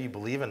know, whether you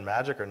believe in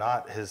magic or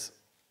not, his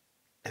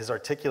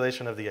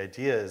articulation of the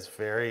idea is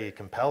very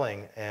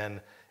compelling,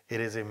 and it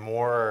is a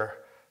more,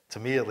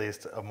 to me at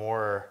least, a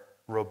more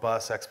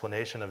robust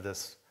explanation of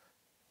this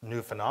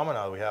new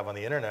phenomenon we have on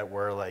the internet,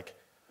 where like,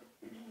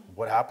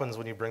 what happens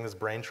when you bring this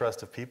brain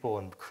trust of people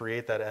and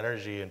create that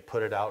energy and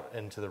put it out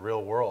into the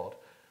real world?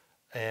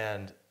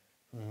 And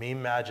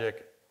meme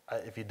magic,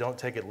 if you don't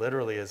take it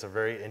literally, is a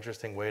very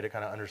interesting way to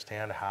kind of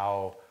understand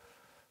how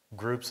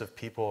groups of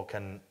people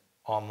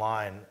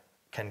online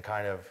can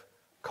kind of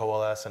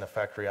coalesce and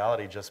affect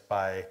reality just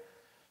by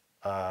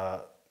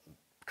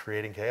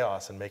creating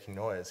chaos and making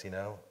noise, you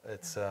know?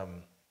 It's,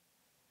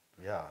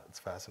 yeah, it's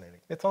fascinating.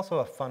 It's also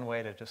a fun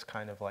way to just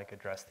kind of like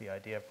address the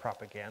idea of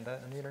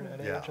propaganda in the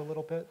internet age a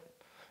little bit,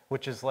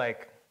 which is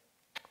like,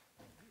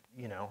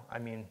 you know, I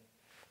mean,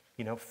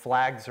 you know,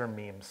 flags are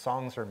memes,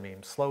 songs are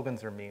memes,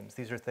 slogans are memes.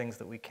 These are things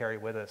that we carry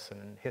with us,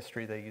 and in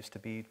history they used to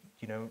be,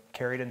 you know,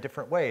 carried in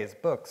different ways,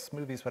 books,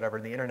 movies, whatever.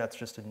 And the internet's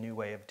just a new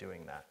way of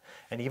doing that.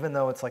 And even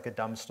though it's like a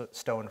dumb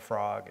stone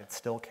frog, it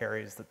still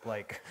carries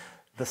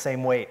the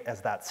same weight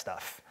as that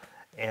stuff.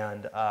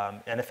 And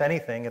if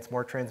anything, it's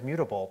more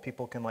transmutable.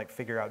 People can like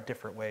figure out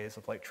different ways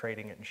of like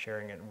trading it and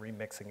sharing it and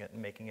remixing it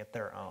and making it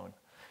their own.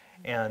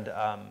 And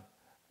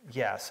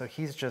yeah, so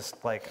he's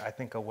just like, I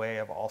think, a way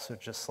of also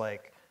just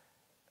like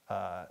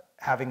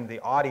having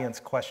the audience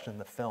question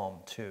the film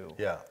too.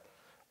 Yeah.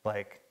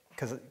 Like,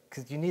 because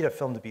you need a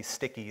film to be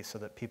sticky so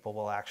that people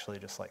will actually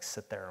just like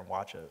sit there and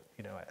watch it.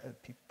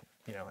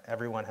 You know,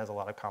 everyone has a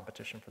lot of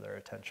competition for their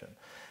attention.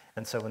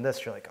 And so in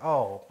this, you're like,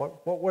 oh,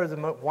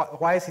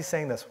 why is he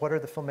saying this? What are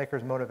the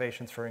filmmaker's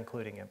motivations for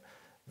including him?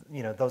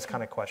 You know, those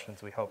kind of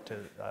questions we hope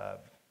to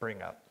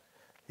bring up.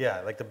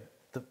 Yeah, like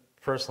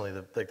personally,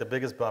 the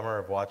biggest bummer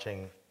of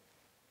watching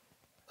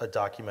a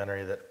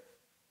documentary that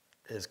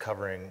is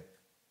covering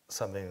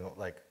something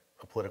like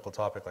a political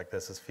topic like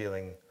this is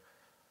feeling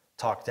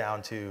talked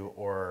down to,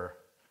 or,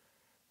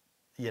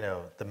 you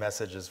know, the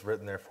message is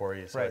written there for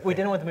you. So right. We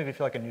didn't want the movie to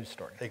feel like a news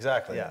story.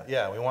 Exactly.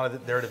 Yeah. We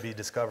wanted there to be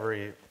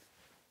discovery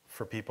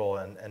for people,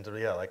 and to,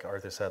 yeah, like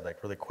Arthur said,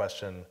 like really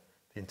question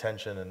the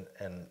intention,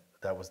 and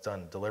that was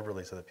done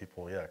deliberately so that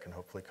people, can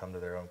hopefully come to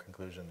their own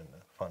conclusion in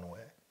a fun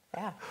way.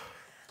 Yeah.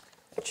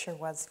 It sure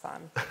was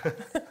fun.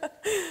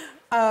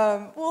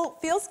 Well,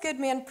 Feels Good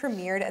Man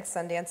premiered at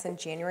Sundance in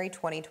January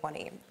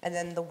 2020, and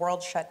then the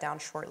world shut down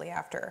shortly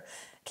after.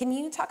 Can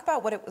you talk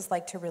about what it was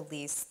like to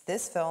release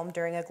this film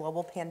during a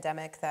global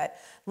pandemic that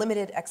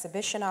limited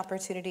exhibition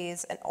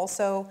opportunities and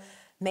also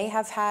may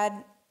have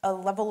had a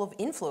level of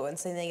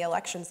influence in the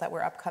elections that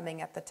were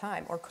upcoming at the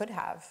time, or could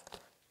have?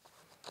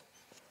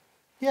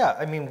 Yeah,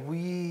 I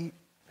mean,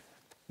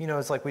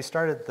 it's like we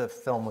started the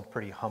film with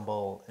pretty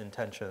humble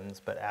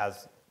intentions, but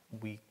as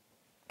we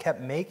kept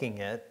making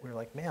it, we were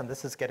like, man,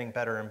 this is getting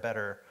better and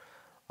better.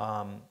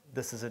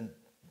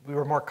 We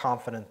were more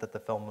confident that the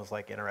film was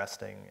like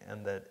interesting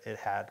and that it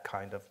had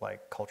kind of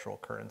like cultural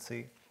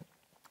currency.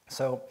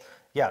 So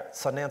yeah,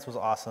 Sundance was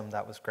awesome.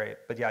 That was great.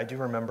 But yeah, I do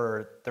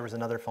remember there was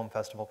another film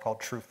festival called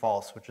True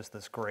False, which is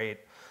this great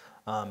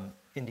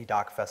indie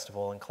doc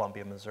festival in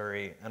Columbia,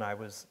 Missouri. And I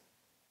was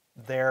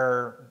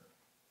there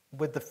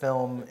with the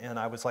film, and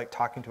I was like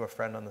talking to a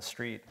friend on the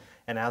street.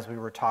 And as we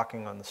were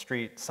talking on the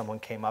street, someone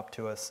came up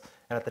to us.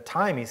 And at the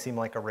time, he seemed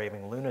like a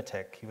raving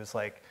lunatic. He was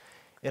like,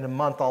 in a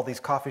month, all these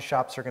coffee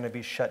shops are going to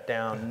be shut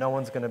down. No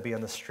one's going to be on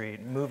the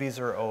street. Movies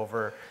are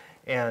over.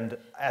 And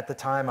at the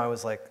time, I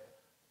was like,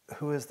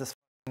 who is this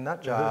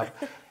nut job?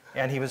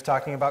 And he was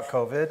talking about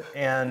COVID,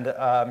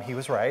 and he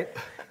was right.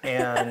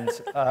 And,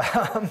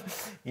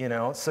 you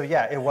know, so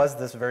yeah, it was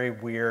this very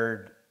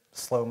weird,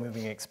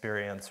 slow-moving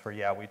experience where,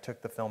 yeah, we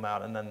took the film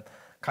out, and then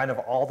kind of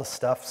all the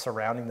stuff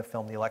surrounding the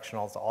film, the election,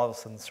 all of a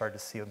sudden started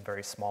to seem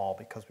very small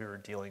because we were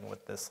dealing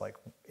with this, like,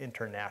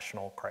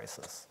 international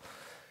crisis.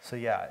 So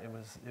yeah, it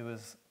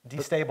was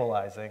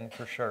destabilizing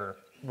for sure.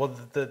 Well,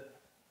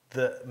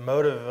 the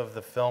motive of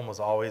the film was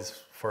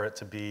always for it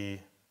to be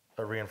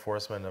a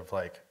reinforcement of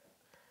like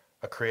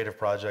a creative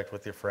project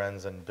with your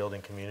friends and building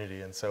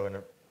community. And so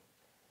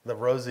the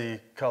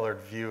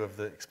rosy-colored view of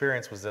the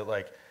experience was that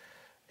like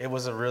it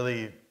was a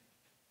really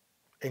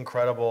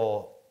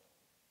incredible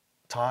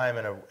time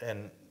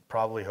and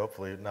probably,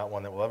 hopefully, not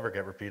one that will ever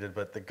get repeated.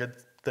 But the good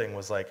thing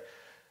was like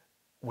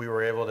we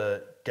were able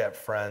to get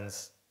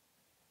friends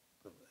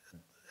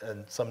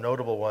and some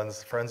notable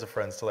ones, friends of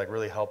friends, to like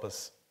really help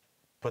us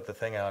put the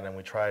thing out, and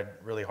we tried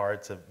really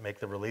hard to make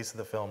the release of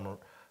the film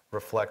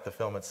reflect the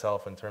film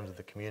itself in terms of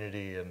the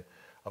community and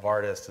of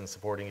artists and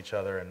supporting each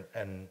other,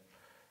 and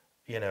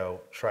you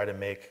know, try to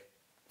make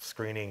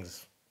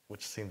screenings,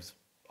 which seems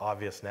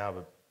obvious now,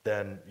 but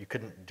then you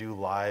couldn't do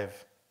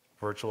live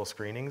virtual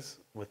screenings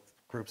with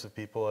groups of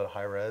people at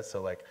high res,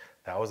 so like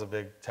that was a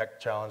big tech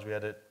challenge we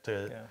had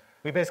to yeah.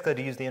 We basically had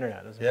to use the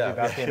internet. It was really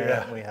about the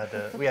internet,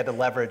 and we had to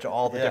leverage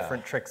all the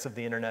different tricks of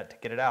the internet to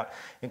get it out,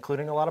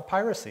 including a lot of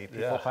piracy.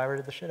 People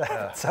pirated the shit out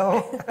of it.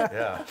 So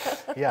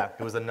yeah,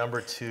 it was the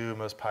 #2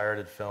 most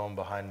pirated film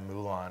behind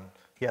Mulan.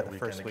 Yeah, the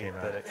first week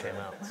that it came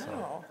out. So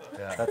Oh.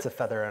 that's a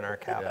feather in our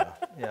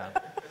cap. Yeah.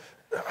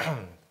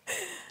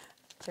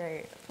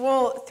 Great.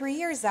 Well, 3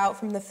 years out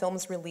from the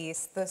film's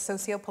release, the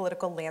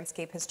socio-political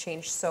landscape has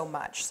changed so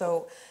much.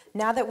 So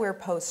now that we're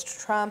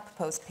post-Trump,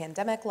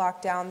 post-pandemic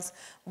lockdowns,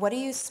 what do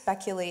you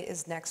speculate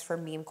is next for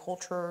meme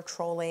culture,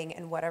 trolling,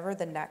 and whatever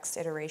the next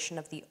iteration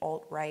of the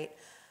alt-right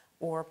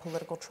or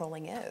political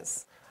trolling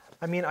is?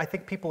 I mean, I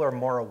think people are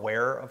more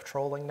aware of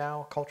trolling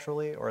now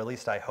culturally, or at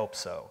least I hope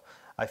so.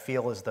 I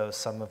feel as though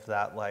some of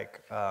that,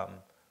 like,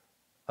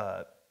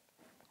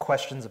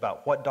 questions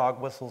about what dog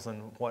whistles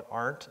and what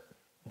aren't,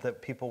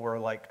 that people were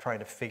like trying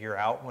to figure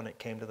out when it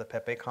came to the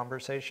Pepe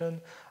conversation.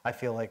 I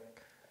feel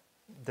like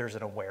there's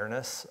an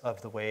awareness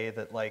of the way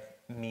that like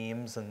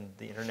memes and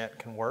the internet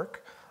can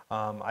work.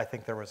 I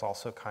think there was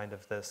also kind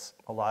of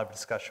a lot of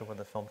discussion when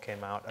the film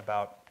came out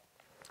about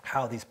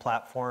how these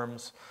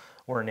platforms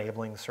were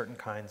enabling certain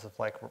kinds of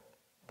like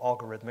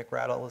algorithmic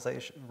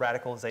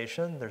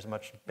radicalization. There's a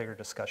much bigger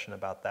discussion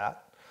about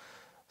that.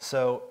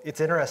 So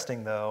it's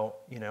interesting though,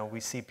 you know,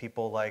 we see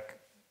people like,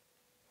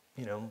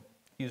 you know,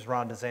 use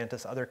Ron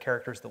DeSantis, other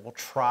characters that will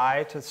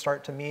try to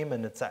start to meme,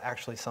 and it's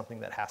actually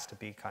something that has to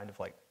be kind of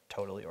like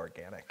totally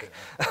organic.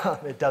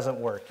 It doesn't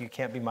work. You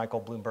can't be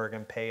Michael Bloomberg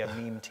and pay a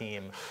meme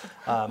team.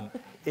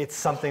 It's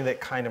something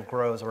that kind of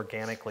grows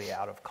organically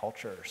out of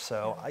culture.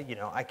 So, you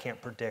know, I can't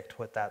predict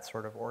what that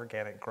sort of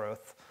organic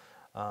growth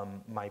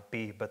might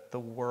be, but the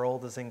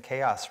world is in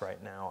chaos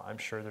right now. I'm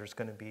sure there's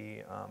going to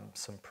be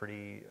some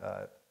pretty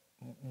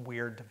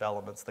weird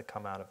developments that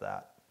come out of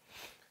that.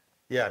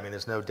 Yeah, I mean,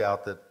 there's no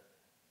doubt that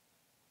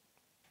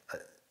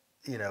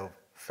you know,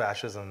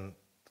 fascism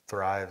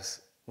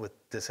thrives with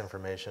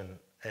disinformation,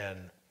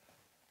 and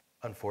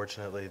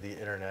unfortunately the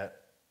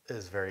internet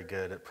is very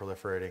good at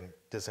proliferating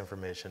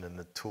disinformation, and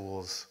the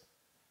tools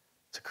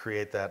to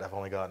create that have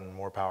only gotten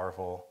more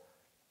powerful,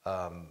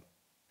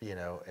 you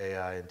know,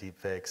 AI and deep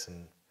fakes.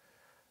 And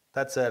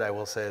that said, I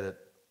will say that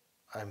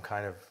I'm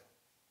kind of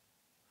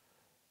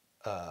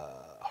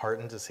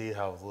heartened to see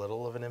how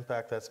little of an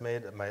impact that's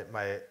made.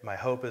 My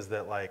hope is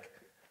that like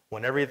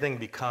when everything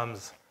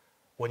becomes,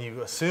 when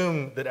you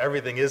assume that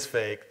everything is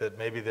fake, that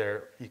maybe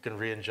you can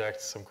re-inject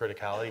some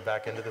criticality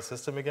back into the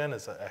system again,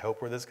 is I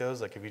hope where this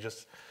goes. Like if we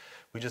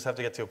just have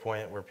to get to a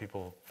point where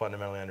people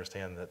fundamentally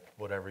understand that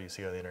whatever you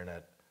see on the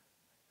internet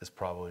is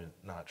probably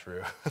not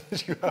true.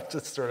 You have to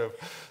sort of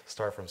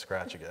start from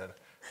scratch again.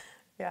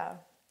 Yeah.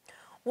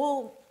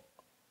 Well,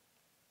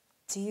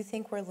 do you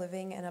think we're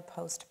living in a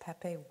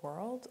post-Pepe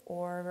world?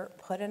 Or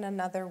put in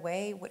another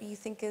way, what do you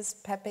think is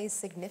Pepe's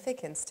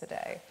significance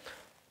today?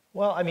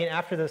 Well, I mean,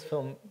 after this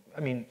film,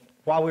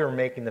 while we were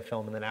making the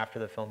film and then after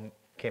the film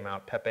came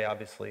out, Pepe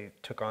obviously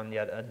took on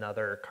yet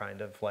another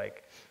kind of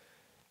like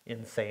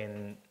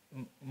insane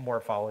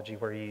morphology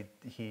where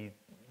he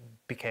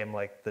became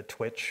like the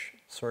Twitch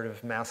sort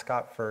of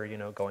mascot for,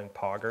 going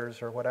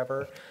poggers or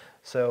whatever.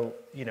 So,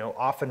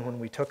 often when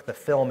we took the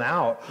film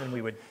out and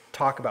we would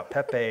talk about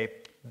Pepe,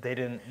 they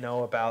didn't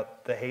know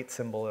about the hate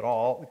symbol at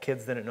all. The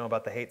kids didn't know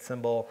about the hate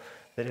symbol.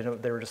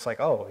 They were just like,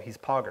 oh, he's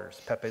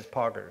poggers, Pepe's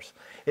poggers.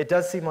 It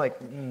does seem like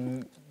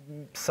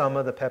some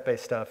of the Pepe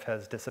stuff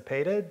has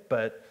dissipated,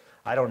 but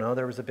I don't know,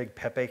 there was a big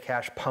Pepe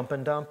Cash pump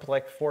and dump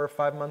like 4 or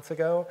 5 months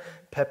ago.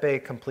 Pepe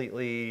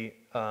completely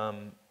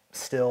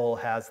still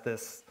has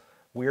this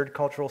weird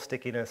cultural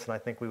stickiness, and I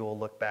think we will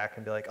look back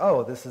and be like,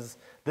 oh, this is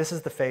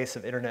the face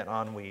of internet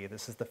ennui.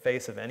 This is the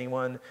face of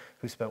anyone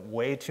who spent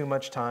way too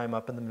much time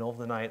up in the middle of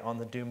the night on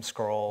the doom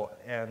scroll,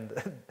 and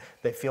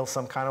they feel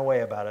some kind of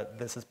way about it.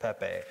 This is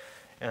Pepe.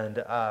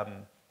 And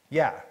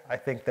yeah, I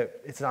think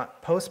that it's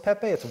not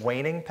post-Pepe, it's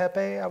waning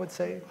Pepe, I would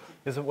say.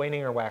 Is it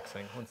waning or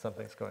waxing when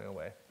something's going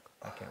away?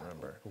 I can't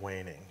remember.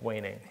 Waning.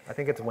 Waning. I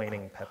think it's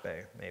waning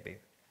Pepe, maybe.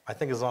 I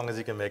think as long as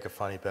you can make a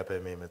funny Pepe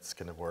meme, it's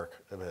going to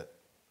work a bit.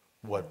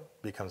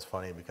 What becomes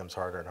funny becomes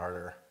harder and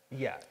harder.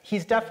 Yeah,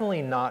 he's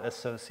definitely not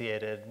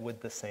associated with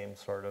the same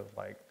sort of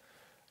like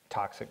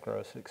toxic,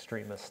 gross,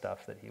 extremist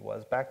stuff that he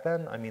was back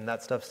then. I mean,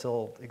 that stuff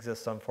still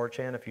exists on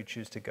 4chan if you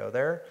choose to go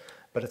there,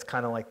 but it's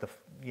kind of like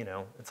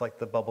it's like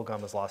the bubble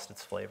gum has lost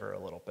its flavor a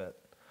little bit.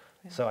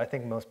 Yeah. So I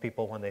think most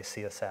people, when they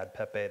see a sad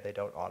Pepe, they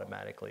don't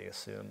automatically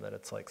assume that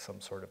it's like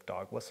some sort of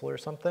dog whistle or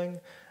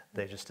something.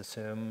 They just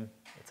assume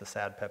it's a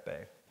sad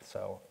Pepe.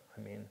 So,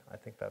 I mean, I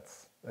think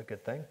that's a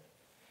good thing.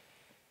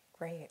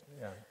 Great.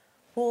 Yeah.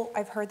 Well,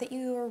 I've heard that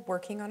you are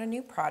working on a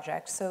new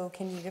project, so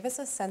can you give us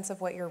a sense of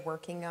what you're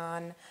working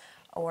on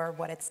or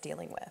what it's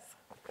dealing with?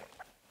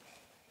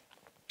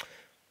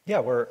 Yeah,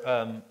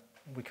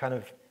 we kind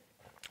of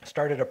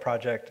started a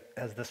project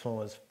as this one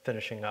was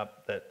finishing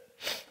up that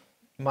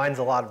mines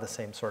a lot of the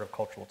same sort of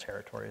cultural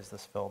territory as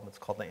this film. It's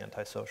called The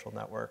Antisocial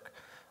Network.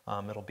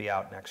 It'll be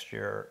out next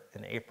year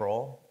in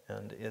April,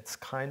 and it's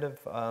kind of,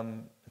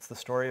 it's the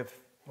story of,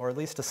 or at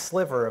least a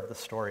sliver of the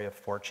story of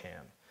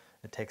 4chan.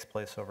 It takes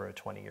place over a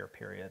 20-year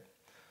period.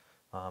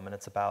 And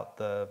it's about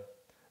the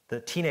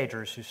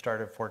teenagers who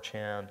started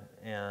 4chan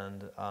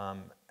and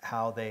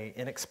how they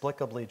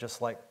inexplicably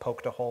just like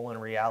poked a hole in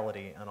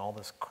reality, and all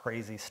this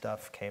crazy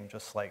stuff came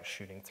just like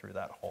shooting through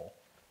that hole.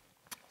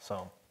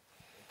 So.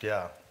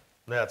 Yeah,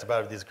 it's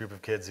about these group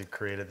of kids who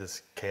created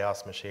this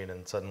chaos machine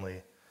and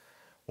suddenly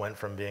went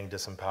from being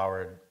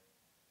disempowered,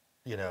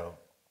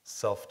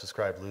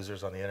 self-described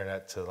losers on the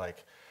internet to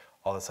like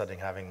all of a sudden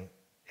having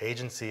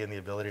agency and the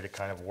ability to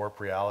kind of warp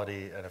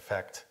reality and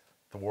affect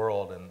the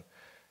world. And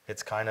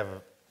it's kind of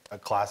a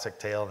classic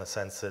tale in the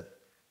sense that,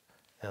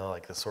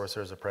 like the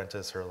Sorcerer's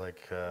Apprentice or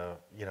like,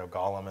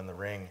 Gollum in the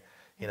Ring,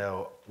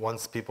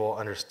 once people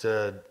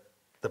understood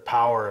the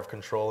power of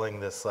controlling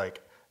this,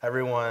 like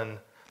everyone,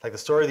 like the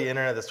story of the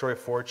internet, the story of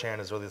 4chan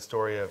is really the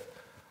story of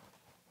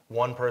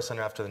one person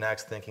after the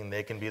next thinking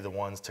they can be the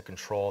ones to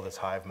control this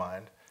hive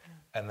mind,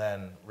 and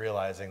then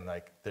realizing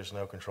like there's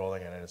no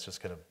controlling it and it's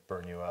just going to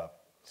burn you up.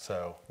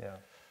 So yeah,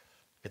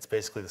 it's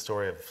basically the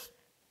story of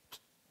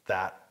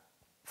that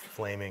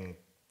flaming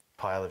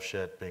pile of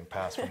shit being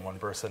passed from one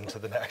person to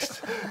the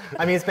next.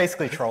 I mean, it's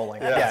basically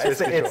trolling. Yeah, it's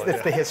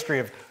the history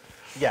of,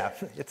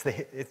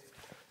 it's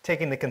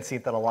taking the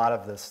conceit that a lot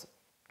of this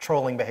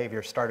trolling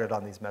behavior started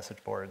on these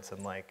message boards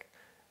and like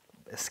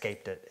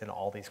escaped it in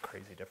all these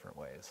crazy different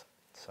ways.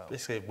 So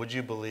basically, would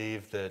you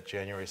believe that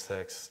January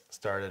 6th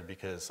started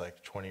because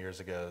like 20 years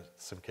ago,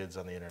 some kids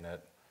on the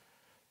internet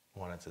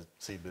wanted to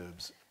see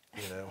boobs?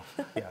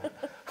 Yeah.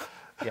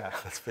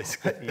 That's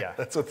basically,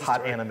 that's what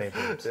hot anime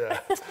boobs.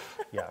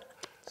 Yeah.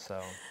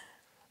 So,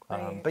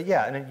 but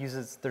yeah, and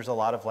there's a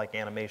lot of like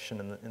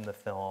animation in the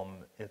film.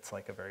 It's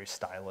like a very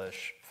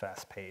stylish,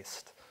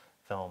 fast-paced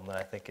film that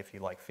I think if you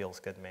like Feels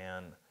Good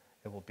Man,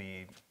 it will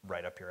be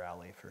right up your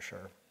alley for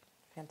sure.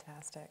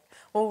 Fantastic.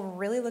 Well, we're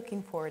really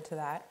looking forward to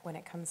that when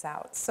it comes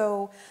out.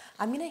 So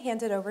I'm going to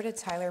hand it over to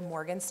Tyler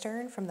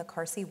Morgenstern from the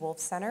Carsey Wolf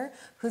Center,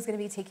 who's going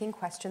to be taking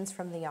questions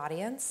from the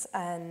audience.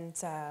 And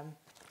yeah.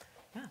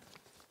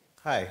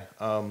 Hi.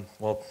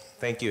 Well,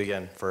 thank you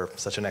again for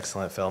such an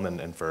excellent film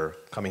and for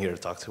coming here to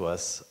talk to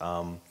us.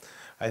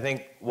 I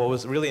think what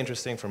was really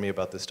interesting for me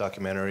about this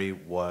documentary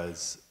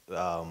was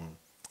how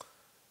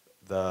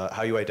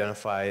you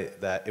identify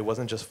that it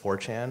wasn't just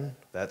 4chan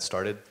that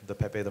started the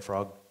Pepe the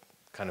Frog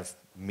kind of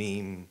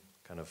meme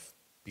kind of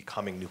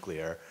becoming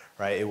nuclear,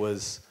 right? It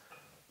was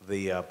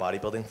the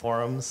bodybuilding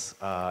forums,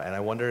 and I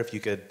wonder if you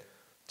could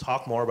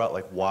talk more about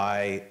like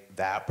why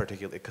that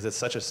particular, because it's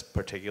such a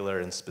particular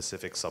and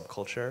specific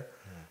subculture,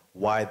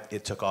 why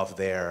it took off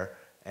there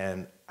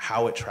and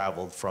how it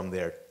traveled from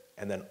there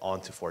and then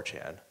on to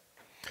 4chan.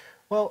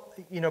 Well,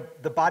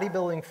 the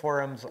bodybuilding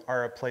forums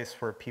are a place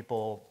where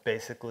people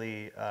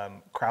basically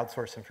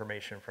crowdsource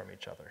information from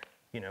each other.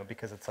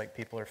 Because it's like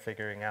people are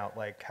figuring out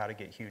like how to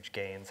get huge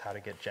gains, how to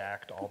get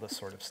jacked, all this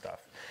sort of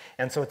stuff.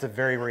 And so it's a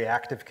very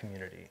reactive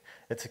community.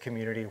 It's a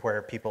community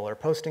where people are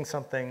posting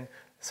something,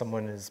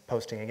 someone is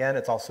posting again.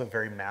 It's also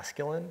very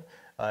masculine.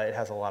 It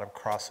has a lot of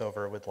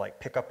crossover with like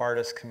pickup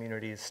artist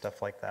communities,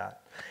 stuff like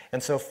that.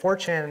 And so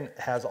 4chan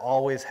has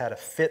always had a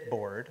fit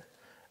board,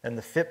 and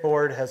the fit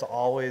board has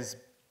always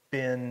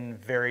been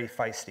very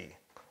feisty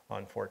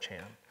on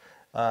 4chan.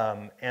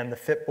 And the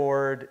fit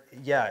board,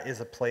 yeah, is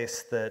a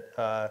place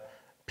that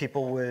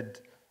people would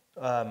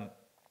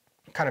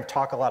kind of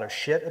talk a lot of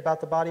shit about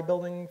the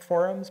bodybuilding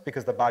forums,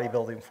 because the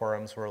bodybuilding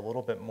forums were a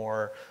little bit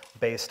more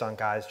based on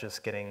guys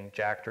just getting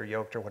jacked or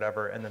yoked or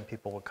whatever, and then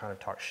people would kind of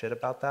talk shit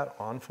about that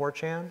on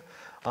 4chan.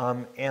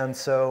 And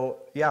so,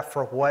 yeah,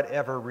 for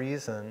whatever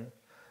reason,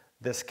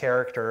 this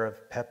character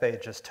of Pepe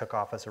just took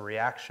off as a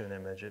reaction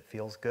image. It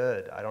feels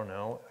good. I don't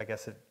know. I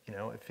guess it, you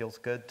know, it feels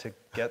good to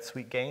get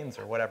sweet gains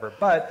or whatever.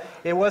 But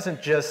it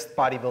wasn't just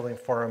bodybuilding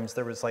forums.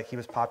 There was like, he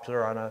was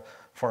popular on a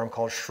forum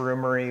called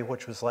Shroomery,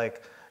 which was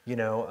like, you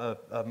know,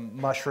 a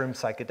mushroom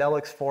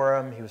psychedelics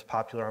forum. He was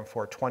popular on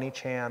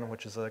 420chan,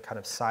 which is a kind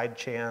of side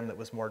chan that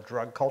was more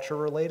drug culture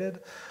related.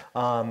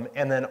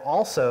 And then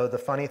also the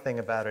funny thing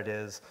about it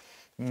is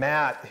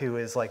Matt, who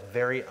is like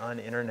very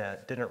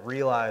un-internet, didn't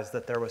realize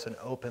that there was an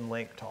open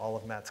link to all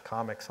of Matt's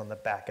comics on the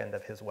back end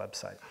of his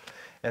website.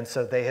 And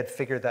so they had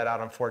figured that out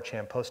on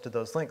 4chan, posted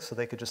those links so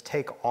they could just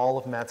take all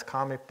of Matt's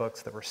comic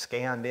books that were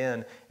scanned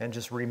in and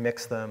just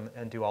remix them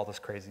and do all this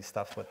crazy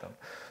stuff with them.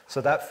 So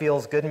that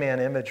feels good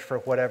man image for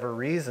whatever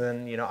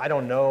reason. You know, I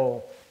don't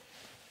know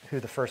who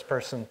the first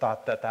person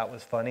thought that that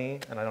was funny,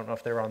 and I don't know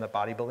if they were on the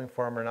bodybuilding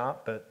forum or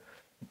not, but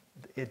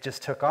it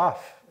just took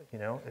off. You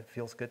know, it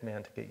feels good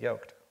man to get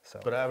yoked. So.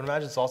 But I would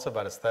imagine it's also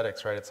about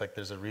aesthetics, right? It's like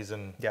there's a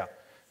reason yeah.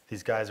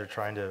 These guys are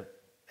trying to,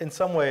 in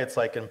some way it's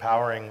like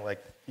empowering,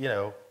 like, you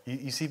know,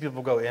 you see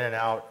people go in and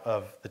out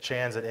of the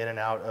chans and in and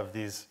out of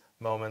these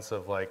moments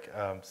of like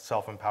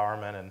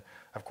self-empowerment, and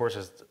of course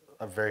there's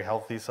a very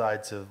healthy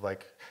side to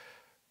like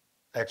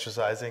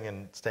exercising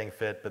and staying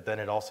fit, but then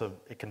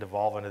it can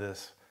devolve into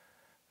this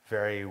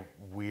very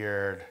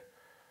weird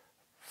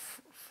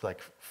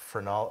like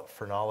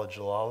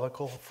phrenological,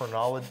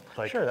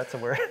 like sure, that's a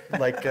word.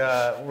 Like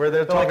where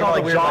they're talking like all about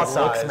the weird jaw like size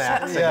looks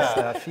maps and yeah.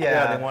 stuff.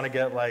 Yeah, they want to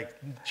get like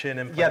chin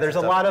implants. Yeah, there's a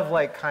and lot stuff. of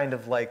like kind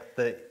of like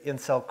the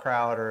incel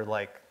crowd, or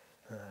like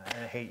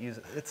I hate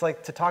using. It's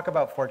like to talk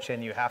about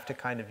 4chan, you have to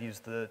kind of use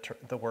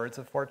the words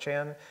of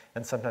 4chan,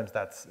 and sometimes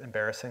that's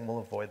embarrassing. We'll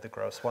avoid the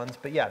gross ones,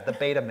 but yeah, the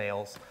beta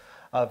males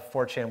of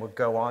 4chan would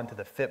go on to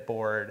the fit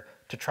board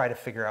to try to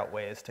figure out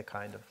ways to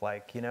kind of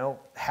like, you know,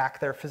 hack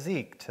their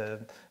physique to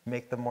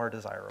make them more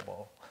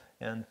desirable.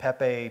 And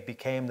Pepe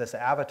became this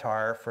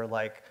avatar for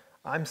like,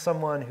 I'm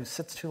someone who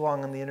sits too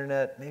long on the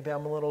internet. Maybe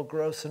I'm a little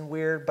gross and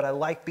weird, but I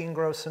like being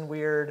gross and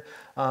weird.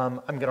 I'm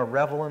gonna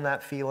revel in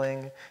that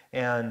feeling.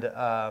 And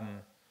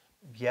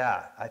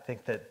yeah, I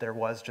think that there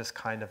was just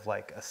kind of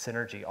like a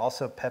synergy.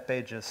 Also,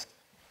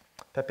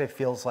 Pepe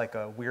feels like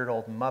a weird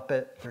old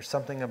Muppet. There's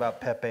something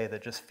about Pepe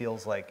that just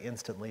feels like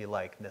instantly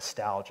like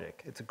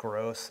nostalgic. It's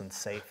gross and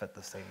safe at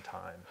the same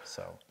time.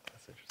 So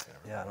That's interesting.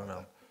 yeah, I don't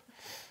know.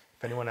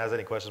 If anyone has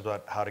any questions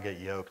about how to get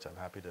yoked, I'm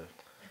happy to.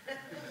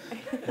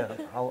 Yeah,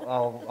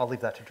 I'll leave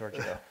that to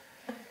Giorgio.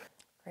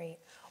 Great.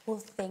 Well,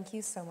 thank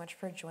you so much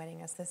for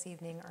joining us this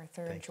evening,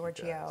 Arthur and Thank you,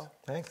 Giorgio.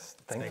 Thanks.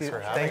 Thanks you.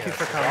 for having Thank you us.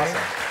 for It's coming.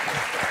 awesome.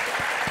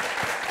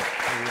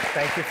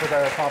 Thank you for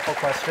the thoughtful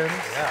questions.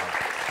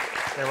 Yeah.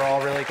 They were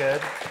all really good.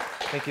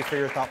 Thank you for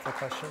your thoughtful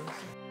questions.